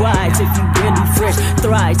ledge. Twice if you really fresh.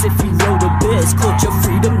 Thrice if you know the best. Culture,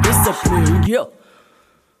 freedom, discipline. Yeah.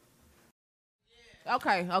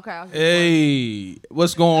 Okay. Hey,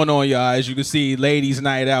 what's going on, y'all? As you can see, ladies'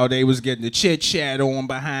 night out, they was getting the chit chat on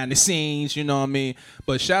behind the scenes, you know what I mean?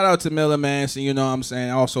 But shout out to Mila Mansa, you know what I'm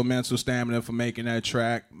saying? Also, Mental Stamina for making that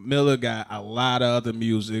track. Mila got a lot of other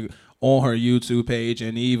music on her YouTube page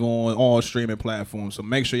and even on all streaming platforms. So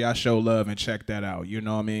make sure y'all show love and check that out, you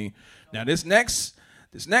know what I mean? Now, this next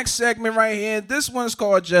segment right here, this one's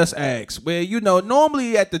called Just Ask, where, you know,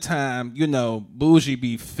 normally at the time, you know, Bougie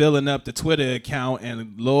be filling up the Twitter account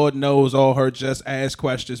and Lord knows all her Just Ask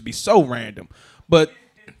questions be so random. But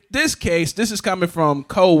this case, this is coming from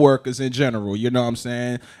co-workers in general, you know what I'm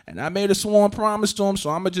saying? And I made a sworn promise to them, so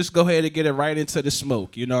I'm going to just go ahead and get it right into the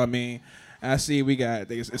smoke, you know what I mean? I see we got,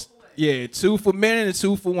 yeah, 2 for men and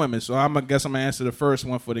 2 for women, so I guess I'm going to answer the first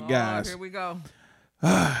one for the guys. Here we go.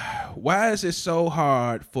 Why is it so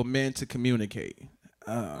hard for men to communicate?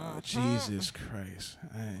 Jesus Christ.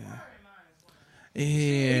 Yeah.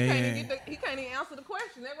 He can't even answer the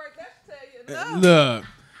question. That right there should tell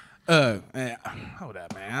you. Man, hold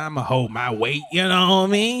up, man. I'm going to hold my weight, you know what I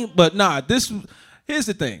mean? But nah, here's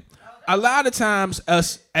the thing. A lot of times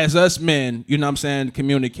us men, you know what I'm saying,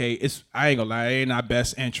 communicate, I ain't gonna lie, it ain't our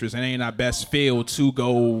best interest, it ain't our best feel to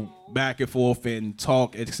go back and forth and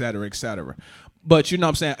talk, et cetera, et cetera. But you know what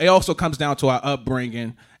I'm saying, it also comes down to our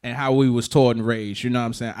upbringing and how we was taught and raised, you know what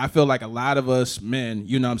I'm saying? I feel like a lot of us men,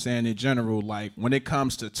 you know what I'm saying, in general, like when it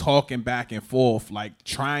comes to talking back and forth, like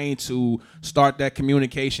trying to start that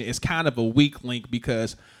communication, it's kind of a weak link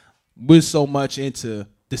because we're so much into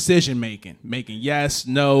decision making yes,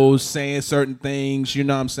 no's, saying certain things, you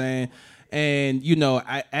know what I'm saying? And, you know,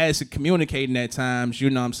 as communicating at times, you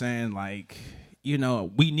know what I'm saying, like, you know,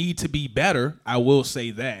 we need to be better. I will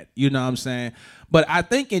say that, you know what I'm saying? But I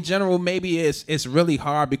think in general, maybe it's really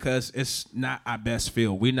hard because it's not our best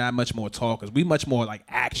feel. We're not much more talkers. We much more like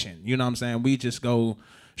action, you know what I'm saying? We just go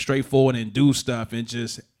straight forward and do stuff and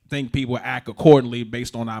just think people act accordingly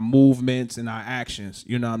based on our movements and our actions,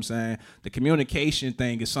 you know what I'm saying? The communication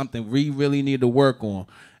thing is something we really need to work on.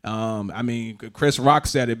 I mean, Chris Rock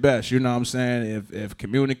said it best, you know what I'm saying? If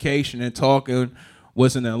communication and talking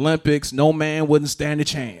was in the Olympics, no man wouldn't stand a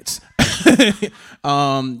chance.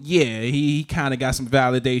 Yeah, he kind of got some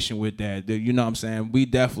validation with that. You know what I'm saying? We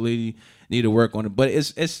definitely need to work on it. But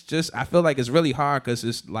it's just, I feel like it's really hard because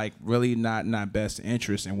it's like really not in our best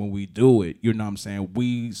interest. And when we do it, you know what I'm saying?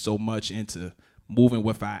 We so much into moving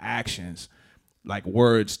with our actions, like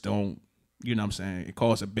words don't, you know what I'm saying? It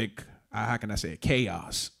causes a big, how can I say it,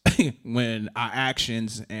 chaos when our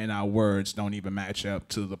actions and our words don't even match up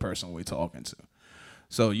to the person we're talking to.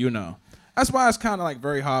 So, you know, that's why it's kind of like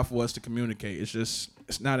very hard for us to communicate.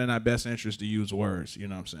 It's not in our best interest to use words, you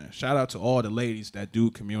know what I'm saying? Shout out to all the ladies that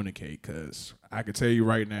do communicate, because I can tell you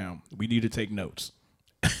right now, we need to take notes.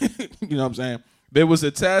 You know what I'm saying? If there was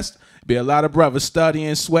a test, be a lot of brothers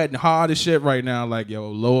studying, sweating hard as shit right now, like, yo,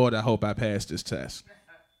 Lord, I hope I pass this test.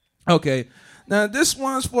 Okay, now this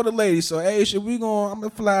one's for the ladies, so Aisha, I'm going to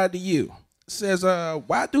fly to you. It says,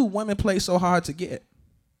 why do women play so hard to get?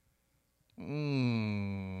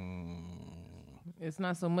 It's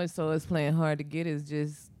not so much so it's playing hard to get. It's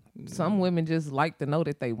just some women just like to know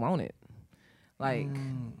that they want it. Like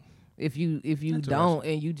if you don't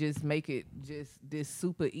and you just make it just this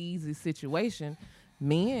super easy situation,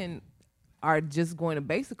 men are just going to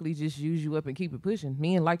basically just use you up and keep it pushing.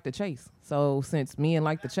 Men like to chase. So since men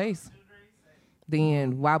like to chase,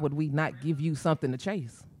 then why would we not give you something to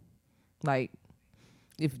chase? Like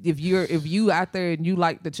If you out there and you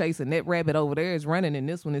like to chase and that rabbit over there is running and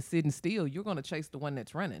this one is sitting still, you're gonna chase the one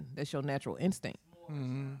that's running. That's your natural instinct.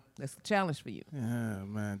 Mm-hmm. That's a challenge for you. Yeah,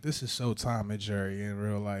 man, this is so Tom and Jerry in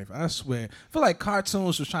real life. I swear, I feel like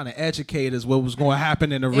cartoons was trying to educate us what was going to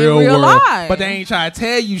happen in the real world, life. But they ain't trying to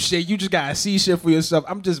tell you shit. You just gotta see shit for yourself.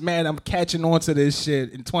 I'm just mad I'm catching on to this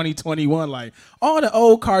shit in 2021. Like all the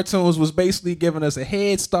old cartoons was basically giving us a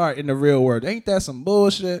head start in the real world. Ain't that some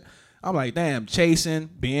bullshit? I'm like, damn, chasing,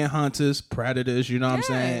 being hunters, predators, you know what I'm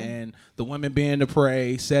saying? And the women being the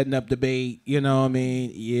prey, setting up the bait, you know what I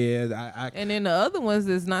mean? Yeah. And then the other ones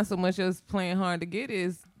is not so much as playing hard to get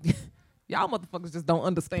is y'all motherfuckers just don't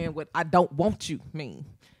understand what I don't want you mean.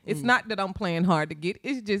 It's not that I'm playing hard to get.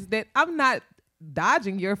 It's just that I'm not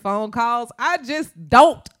dodging your phone calls. I just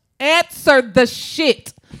don't answer the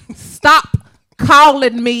shit. Stop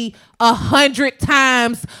calling me 100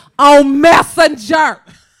 times on Messenger.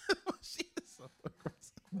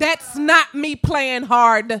 That's not me playing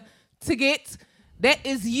hard to get. That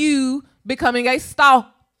is you becoming a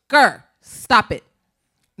stalker. Stop it.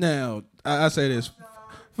 Now, I say this.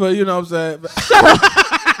 For you know what I'm saying.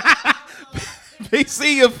 They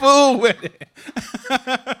see you fool with it.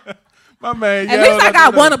 My man. At least I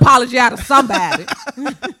got one apology out of somebody.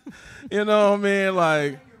 You know what I mean?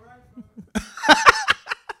 Like,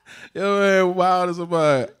 yo, man, wild as a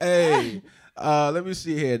bud. Hey, let me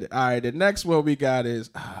see here. All right, the next one we got is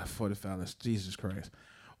for the fellas. Jesus Christ,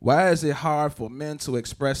 why is it hard for men to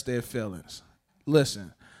express their feelings?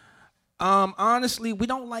 Listen, honestly, we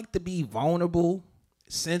don't like to be vulnerable,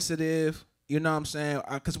 sensitive. You know what I'm saying?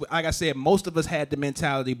 Because like I said, most of us had the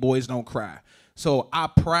mentality, boys don't cry. So our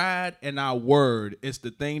pride and our word is the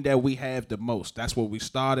thing that we have the most. That's what we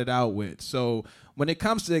started out with. So when it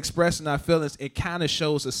comes to expressing our feelings, it kind of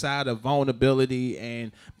shows a side of vulnerability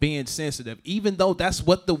and being sensitive, even though that's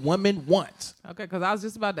what the woman wants. Okay, because I was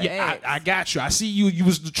just about to ask. I got you. I see you. You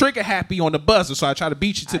was the trigger happy on the buzzer, so I try to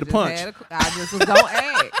beat you to the punch. I just was going to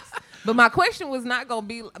ask. But my question was not going to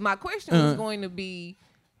be, my question was going to be,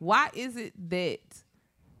 why is it that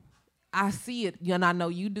I see it, and I know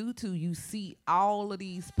you do too, you see all of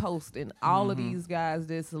these posts and all of these guys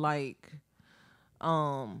that's like,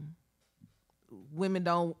 women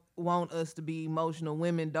don't want us to be emotional,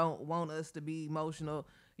 women don't want us to be emotional,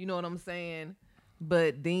 you know what I'm saying?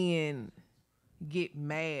 But then get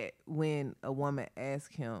mad when a woman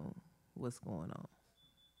asks him what's going on.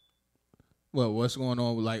 Well, what's going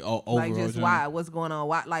on with like overall? Like just why? What's going on?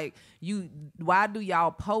 Why why do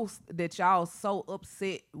y'all post that y'all so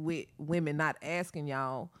upset with women not asking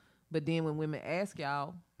y'all, but then when women ask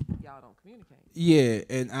y'all don't communicate? Yeah,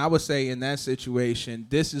 and I would say in that situation,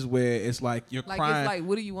 this is where it's like you're crying. It's like,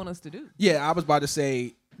 what do you want us to do? Yeah, I was about to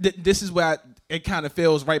say this is why it kind of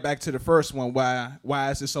feels right back to the first one.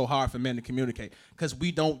 Why is it so hard for men to communicate? Because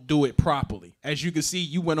we don't do it properly. As you can see,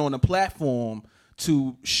 you went on a platform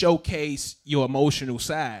to showcase your emotional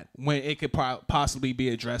side when it could possibly be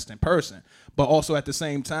addressed in person. But also at the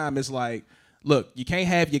same time, it's like, look, you can't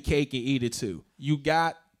have your cake and eat it too. You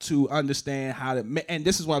got to understand how to, and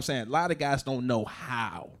this is what I'm saying, a lot of guys don't know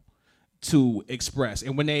how to express.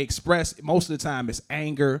 And when they express, most of the time it's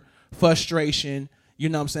anger, frustration, you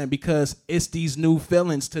know what I'm saying? Because it's these new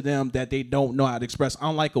feelings to them that they don't know how to express.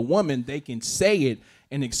 Unlike a woman, they can say it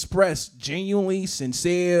and express genuinely,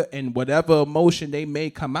 sincere, and whatever emotion they may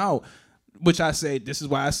come out, which I say, this is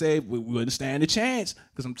why I say we wouldn't stand a chance.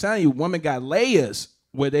 Because I'm telling you, women got layers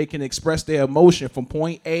where they can express their emotion from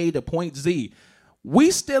point A to point Z.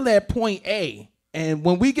 We still at point A, and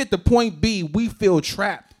when we get to point B, we feel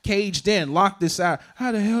trapped, caged in, locked inside.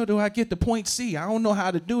 How the hell do I get to point C? I don't know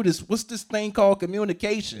how to do this. What's this thing called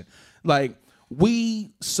communication? Like,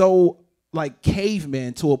 we so like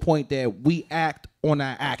cavemen to a point that we act on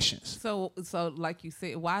our actions. So like you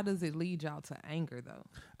said, why does it lead y'all to anger though?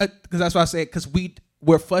 Because that's what I said. Because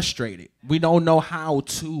we're frustrated. We don't know how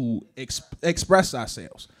to express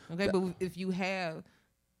ourselves. Okay, but if you have,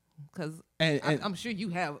 because I'm sure you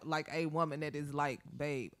have like a woman that is like,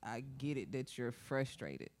 babe, I get it that you're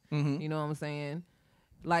frustrated. You know what I'm saying?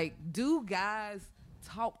 Like, do guys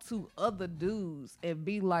talk to other dudes and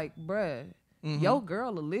be like, bruh, your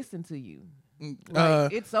girl will listen to you.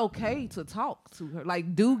 Like, it's okay to talk to her.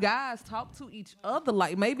 Like, do guys talk to each other?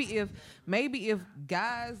 Like, maybe if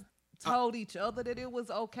guys told each other that it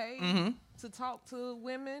was okay to talk to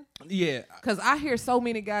women. Yeah. Because I hear so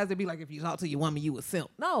many guys that be like, if you talk to your woman, you a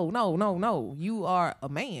simp. No. You are a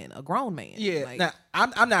man, a grown man. Yeah. Like, now,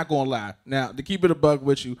 I'm not going to lie. Now, to keep it a buck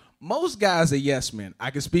with you, most guys are yes men.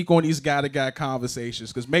 I can speak on these guy-to-guy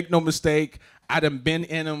conversations because make no mistake, I done been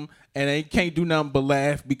in them and they can't do nothing but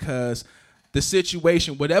laugh because the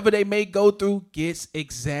situation, whatever they may go through, gets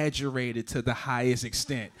exaggerated to the highest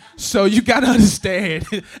extent. So you got to understand,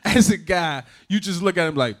 as a guy, you just look at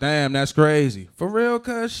him like, damn, that's crazy. For real,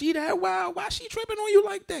 cuz she that wild. Why she tripping on you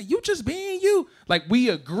like that? You just being you. Like, we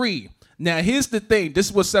agree. Now, here's the thing. This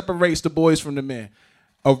is what separates the boys from the men.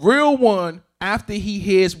 A real one, after he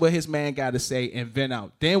hears what his man got to say and vent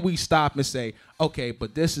out, then we stop and say, okay,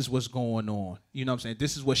 but this is what's going on. You know what I'm saying?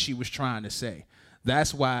 This is what she was trying to say.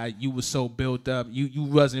 That's why you was so built up. You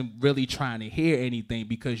wasn't really trying to hear anything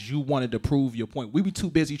because you wanted to prove your point. We be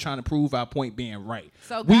too busy trying to prove our point being right.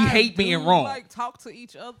 So we hate being wrong. Like, talk to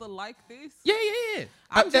each other like this? Yeah.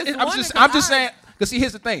 I'm just saying. Because see,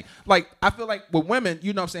 here's the thing. Like, I feel like with women,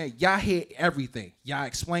 you know what I'm saying, y'all hear everything. Y'all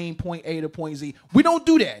explain point A to point Z. We don't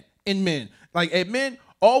do that in men. Like, at men,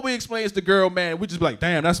 all we explain is the girl, man. We just be like,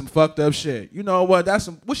 damn, that's some fucked up shit. You know what?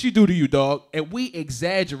 What she do to you, dog? And we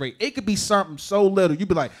exaggerate. It could be something so little. You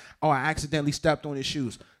be like, oh, I accidentally stepped on his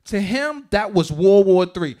shoes. To him, that was World War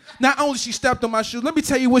III. Not only she stepped on my shoes, let me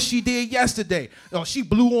tell you what she did yesterday. Oh, she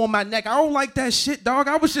blew on my neck. I don't like that shit, dog.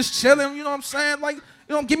 I was just chilling. You know what I'm saying? Like,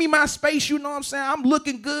 give me my space, you know what I'm saying? I'm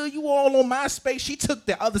looking good. You all on my space. She took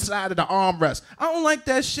the other side of the armrest. I don't like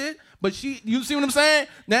that shit. But you see what I'm saying?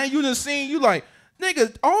 Now you done seen, you like,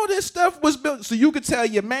 nigga, all this stuff was built so you could tell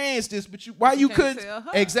your mans this, but why you couldn't tell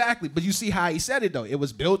her. Exactly. But you see how he said it though. It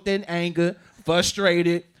was built in anger,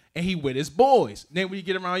 frustrated, and he with his boys. Then when you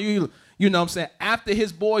get around you know what I'm saying? After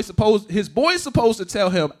his boy's supposed to tell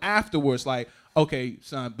him afterwards, like, okay,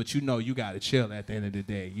 son, but you gotta chill at the end of the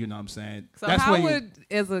day. You know what I'm saying? So that's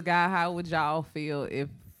as a guy, how would y'all feel if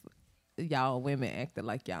y'all women acted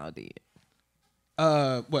like y'all did?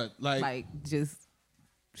 What? Like just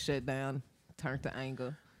shut down, turned to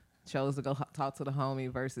anger, chose to go talk to the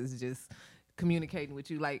homie versus just communicating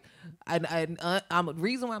with you. Like, the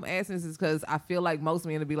reason why I'm asking this is because I feel like most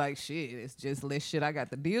men would be like, shit, it's just less shit I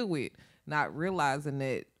got to deal with, not realizing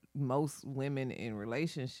that most women in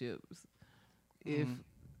relationships,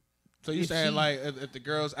 so you saying like if the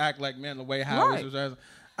girls act like men the way Howard was,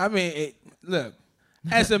 I mean, look,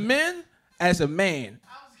 as a man,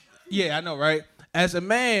 yeah, I know, right? As a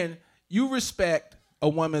man, you respect a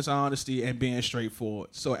woman's honesty and being straightforward.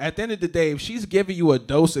 So at the end of the day, if she's giving you a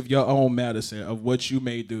dose of your own medicine of what you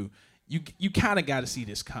may do, you kind of got to see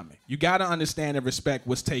this coming. You got to understand and respect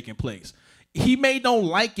what's taking place. He may don't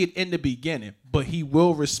like it in the beginning, but he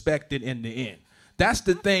will respect it in the end. That's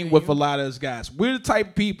the thing with a lot of us guys. We're the type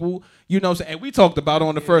of people, you know what I'm saying? And we talked about it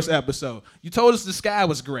on the first episode. You told us the sky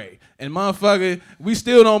was gray. And motherfucker, we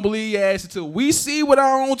still don't believe your ass until we see with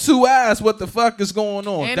our own two eyes what the fuck is going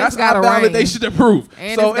on. And that's our validation to prove.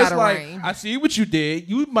 And so it's like, rain. I see what you did.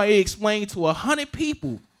 You might explain to 100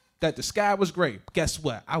 people that the sky was gray. Guess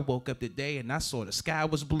what? I woke up today and I saw the sky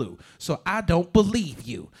was blue. So I don't believe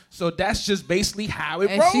you. So that's just basically how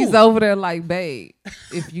it rolls. And she's over there like, babe,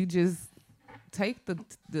 if you just take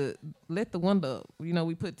let the window up. You know,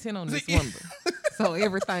 we put 10 on this window. So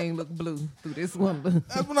everything look blue through this window.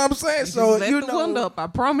 That's what I'm saying. So let the window up. I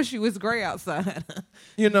promise you it's gray outside.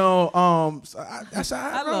 You know, so that's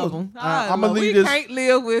how I love them. I'm gonna leave this. We can't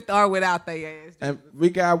live with or without their ass. And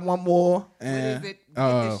we got one more. And what is it?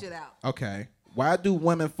 Get this shit out. Okay. Why do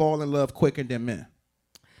women fall in love quicker than men?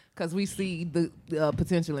 Because we see the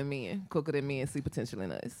potential in men quicker than men see potential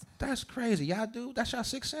in us. That's crazy. Y'all do? That's y'all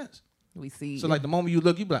sixth sense. We see. So like the moment you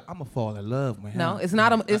look, you be like, I'm gonna fall in love with him. No, it's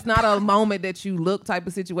not a moment that you look type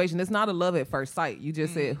of situation. It's not a love at first sight. You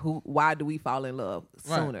just said why do we fall in love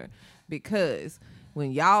sooner? Right. Because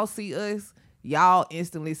when y'all see us, y'all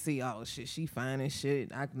instantly see, oh shit, she fine as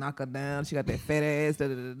shit. I knock her down. She got that fat ass. Da,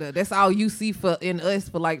 da, da, da. That's all you see in us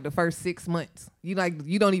for like the first 6 months. You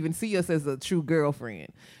don't even see us as a true girlfriend.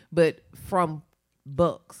 But from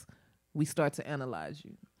bucks, we start to analyze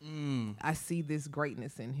you. I see this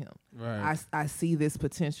greatness in him. Right. I see this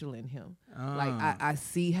potential in him. Like I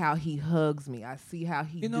see how he hugs me. I see how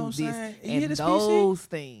he do this and those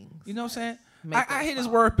things. You know what I'm saying? I hear this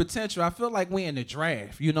word potential. I feel like we in the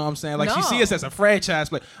draft. You know what I'm saying? Like she see us as a franchise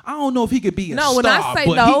player. I don't know if he could be a star, when I say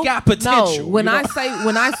but he got potential. No, when I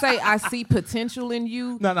say I see potential in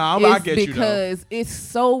you, I get you though. Because it's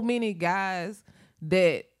so many guys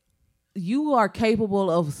that you are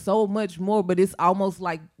capable of so much more, but it's almost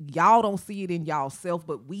like y'all don't see it in y'allself,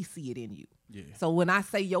 but we see it in you. Yeah. So when I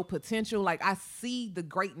say your potential, like I see the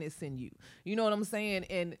greatness in you. You know what I'm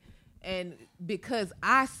saying? And because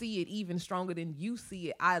I see it even stronger than you see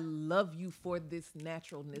it, I love you for this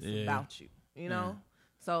naturalness about you. You know?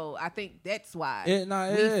 So I think that's why we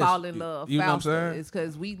fall in love faster. It's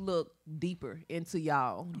because we look deeper into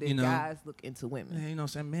y'all than guys look into women. Yeah, you know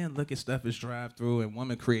what I'm saying? Men look at stuff as drive through and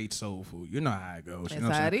women create soul food. You know how it goes. That's you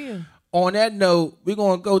know how it is. On that note, we're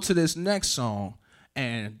going to go to this next song.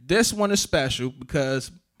 And this one is special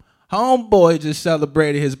because homeboy just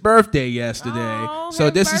celebrated his birthday yesterday. So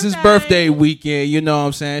this is his birthday weekend, you know what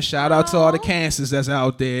I'm saying? Shout out to all the cancers that's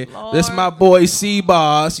out there. This is my boy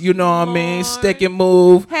C-Barz, you know what I mean? Stick and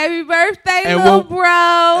move. Happy birthday, little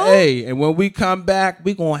bro. Hey, and when we come back,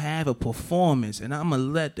 we going to have a performance, and I'm going to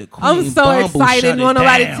let the queen I'm so Bumble excited. Won't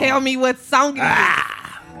nobody tell me what song it is.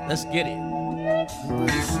 Let's get it.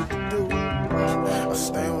 I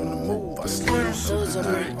stay on the move. I stay on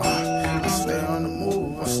the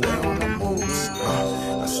move. I stay on the moves.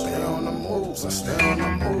 I stay on the moves. I stay on the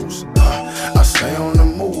moves. I stay on the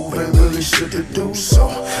move. Ain't really shit to do, so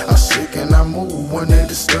I shake and I move when they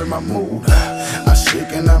disturb my mood. I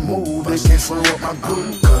shake and I move. They can't slow up my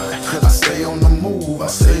groove. I stay on the move. I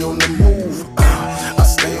stay on the move. I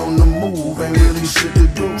stay on the move. Ain't really shit to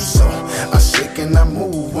do, so I shake and I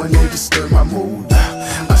move when they disturb my mood.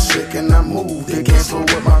 I shake and I move. They can't slow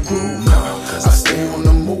up my groove. I stay on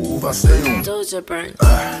the move. I stay on. Those are burnt.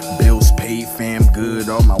 Bills paid. A fam good,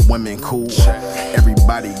 all my women cool.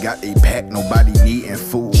 Everybody got a pack, nobody needing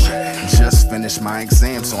food. Just finished my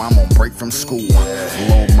exam, so I'm on break from school.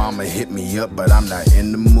 Little mama hit me up, but I'm not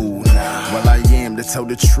in the mood. Well, I am, to tell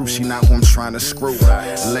the truth, she not who I'm trying to screw.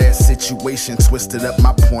 Last situation twisted up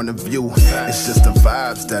my point of view. It's just the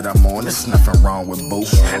vibes that I'm on, there's nothing wrong with boo.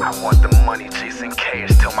 I want the money, chasing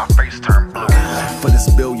cash till my face turn blue. For this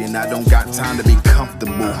billion, I don't got time to be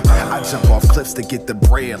comfortable. I jump off cliffs to get the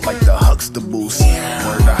bread like the Huxtables.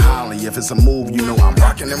 Word to Holly, if it's a move, you know I'm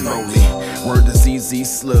rocking and rolling. Word to ZZ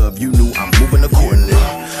Slub, you knew I'm moving accordingly.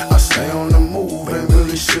 I stay on the move, ain't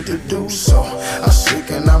really shit to do, so I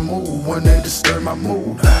shake and I move when they disturb my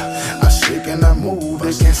mood. I shake and I move,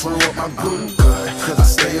 they can't slow up my groove. Cause I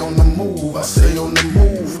stay on the move, I stay on the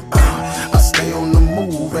move. I stay on the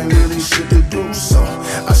move, ain't really shit to do, so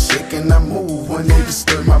I shake and I move when they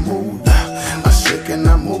disturb my mood. I shake and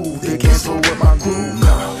I move, they can't slow up my groove.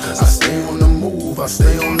 I stay on the move, I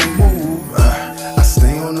stay on the move. I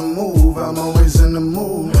stay on the move, I'm always in the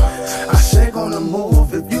mood. I shake on the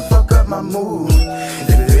move if you fuck up my mood.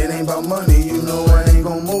 If it ain't about money, you know I ain't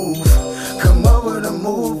gon' move. Come up with a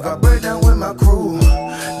move, I break down with my crew.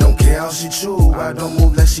 Don't care how she chew, I don't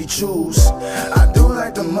move that she choose. I do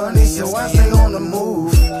like the money, so I stay on the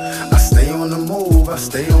move. I stay on the move, I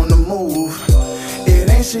stay on the move. It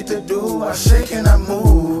ain't shit to do, I shake and I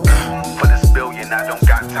move. For this billion, I don't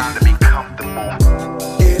got time to be comfortable.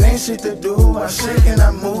 It ain't shit to do, I shake and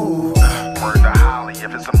I move. Word to Holly,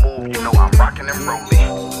 if it's a move, you know I'm rocking and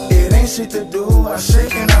rolling. It ain't shit to do, I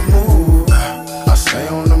shake and I move. I stay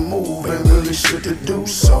on the move, ain't really shit to do,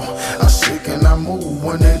 so I shake and I move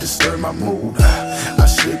when they disturb my mood. I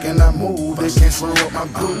shake and I move, they can't slow up my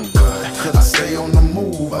groove. Cause I stay on the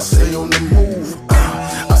move, I stay on the move.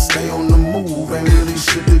 I stay on the move, ain't really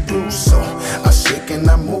shit to do, so I shake and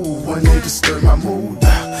I move when they disturb my mood.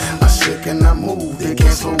 I shake and I move, they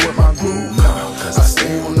can't slow up my groove. I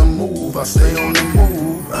stay on the move, I stay on the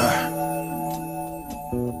move.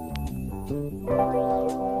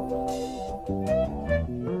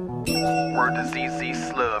 Word to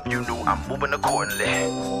ZZ Slub, you knew I'm moving accordingly.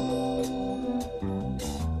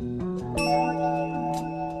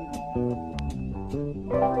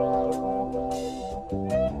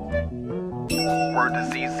 Word to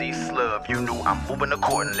ZZ Slub, you knew I'm moving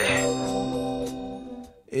accordingly.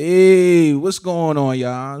 Hey, what's going on,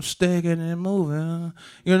 y'all? I'm sticking and moving.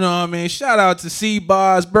 You know what I mean? Shout out to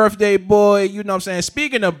C-Barz, birthday boy. You know what I'm saying?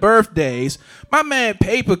 Speaking of birthdays, my man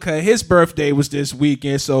Papercut, his birthday was this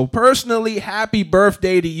weekend. So personally, happy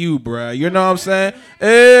birthday to you, bruh. You know what I'm saying?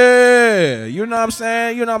 Yeah. You know what I'm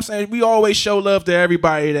saying? You know what I'm saying? We always show love to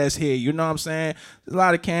everybody that's here. You know what I'm saying? There's a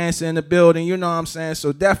lot of cancer in the building. You know what I'm saying?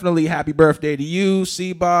 So definitely happy birthday to you,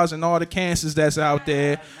 C-Barz, and all the cancers that's out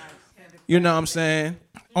there. You know what I'm saying?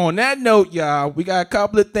 On that note, y'all, we got a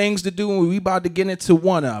couple of things to do, and we about to get into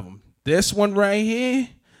one of them. This one right here,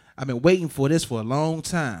 I've been waiting for this for a long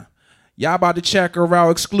time. Y'all about to check her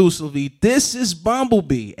out exclusively. This is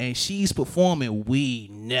Bumblebee, and she's performing We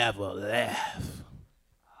Never Laugh.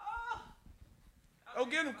 Oh,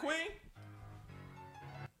 get him, Queen.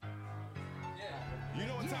 You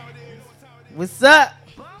know what time it is? What's up?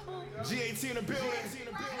 G18 in the building.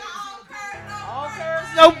 All curves,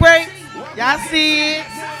 no breaks. Y'all see it?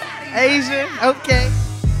 Asian, okay.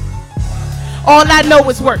 All I know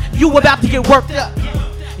is work. You about to get worked up.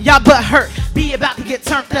 Y'all butt hurt. Be about to get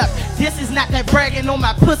turned up. This is not that bragging on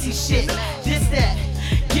my pussy shit. This that.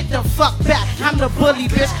 Get the fuck back. I'm the bully,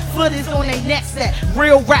 bitch. Foot is on their necks. That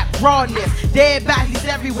real rap rawness. Dead bodies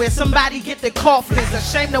everywhere. Somebody get the coffins.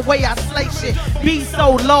 Ashamed the way I slay shit. Be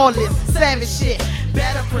so lawless. Savage shit.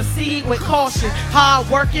 Better proceed with caution. Hard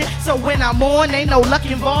working, so when I'm on, ain't no luck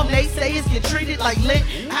involved. They say it's get treated like lit.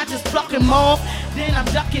 I just pluck them off, then I'm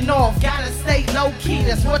ducking off. Gotta stay low key.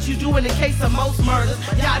 That's what you do in the case of most murders.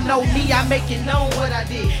 Y'all know me, I make it known what I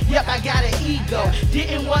did. Yep, I got an ego.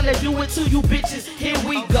 Didn't wanna do it to you bitches. Here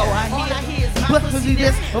we go. I hear is my pussy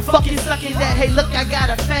this, or fucking sucking that. Hey, look, I got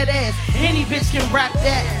a fat ass. Any bitch can rap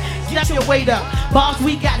that. Get your weight up. Bombs,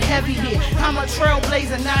 we got heavy here. I'm a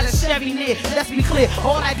trailblazer, not a Chevy near. Let's be clear,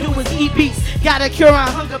 all I do is eat beats. Gotta cure my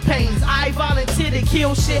hunger pains. I volunteer to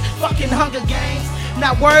kill shit. Fucking Hunger Games.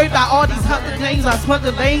 Not worried about all these Hunger Games. I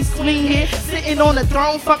smother lanes clean here. Sitting on the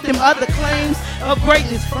throne, fuck them other claims of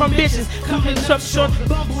greatness from bitches. Coming up short,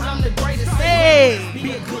 Bumble, I'm the greatest. Hey!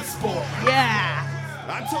 Be a good sport. Yeah.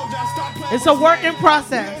 I told y'all stop playing. It's a work in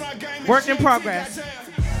process. Work in progress.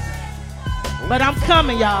 But I'm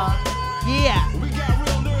coming, y'all. Yeah. We got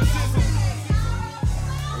real lyricism.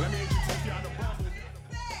 Let me introduce y'all to Bumblebee.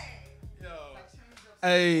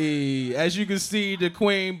 Hey, as you can see, the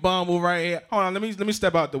Queen Bumble right here. Hold on, let me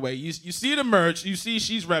step out the way. You see the merch. You see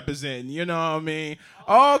she's representing. You know what I mean?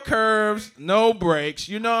 All curves, no breaks.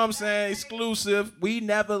 You know what I'm saying? Exclusive. We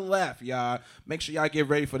never left, y'all. Make sure y'all get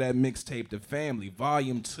ready for that mixtape, The Family,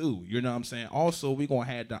 Volume 2. You know what I'm saying? Also, we going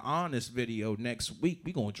to have the Honest video next week.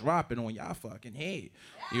 We going to drop it on y'all fucking head.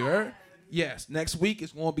 You heard? Yes, next week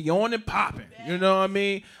it's going to be on and popping. You know what I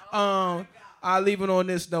mean? I'll leave it on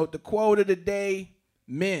this note. The quote of the day,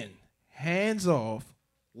 men, hands off.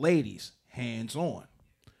 Ladies, hands on.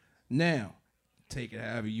 Now, take it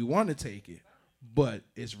however you want to take it, but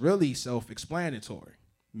it's really self-explanatory.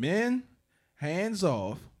 Men, hands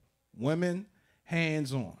off. Women,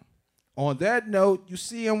 hands on. On that note, you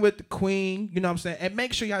see him with the Queen, you know what I'm saying? And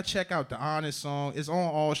make sure y'all check out the Honest song. It's on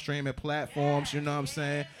all streaming platforms, you know what I'm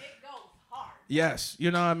saying? It goes hard. Yes,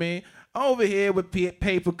 you know what I mean? Over here with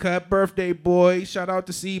Paper Cut, Birthday Boy. Shout out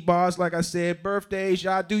to C-Barz, like I said. Birthdays,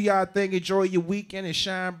 y'all do y'all thing. Enjoy your weekend and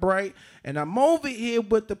shine bright. And I'm over here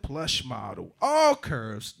with the plush model. All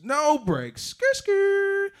curves, no breaks. Skr,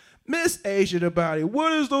 skr. Miss Asia the Body.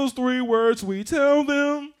 What is those 3 words we tell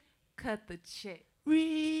them? Cut the check.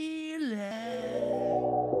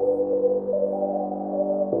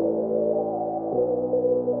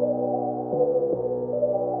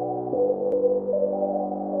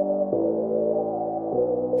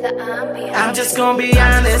 I'm just gonna be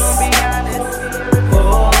honest.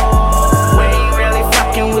 Oh, we ain't really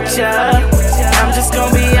fucking with ya. I'm just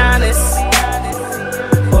gonna be honest.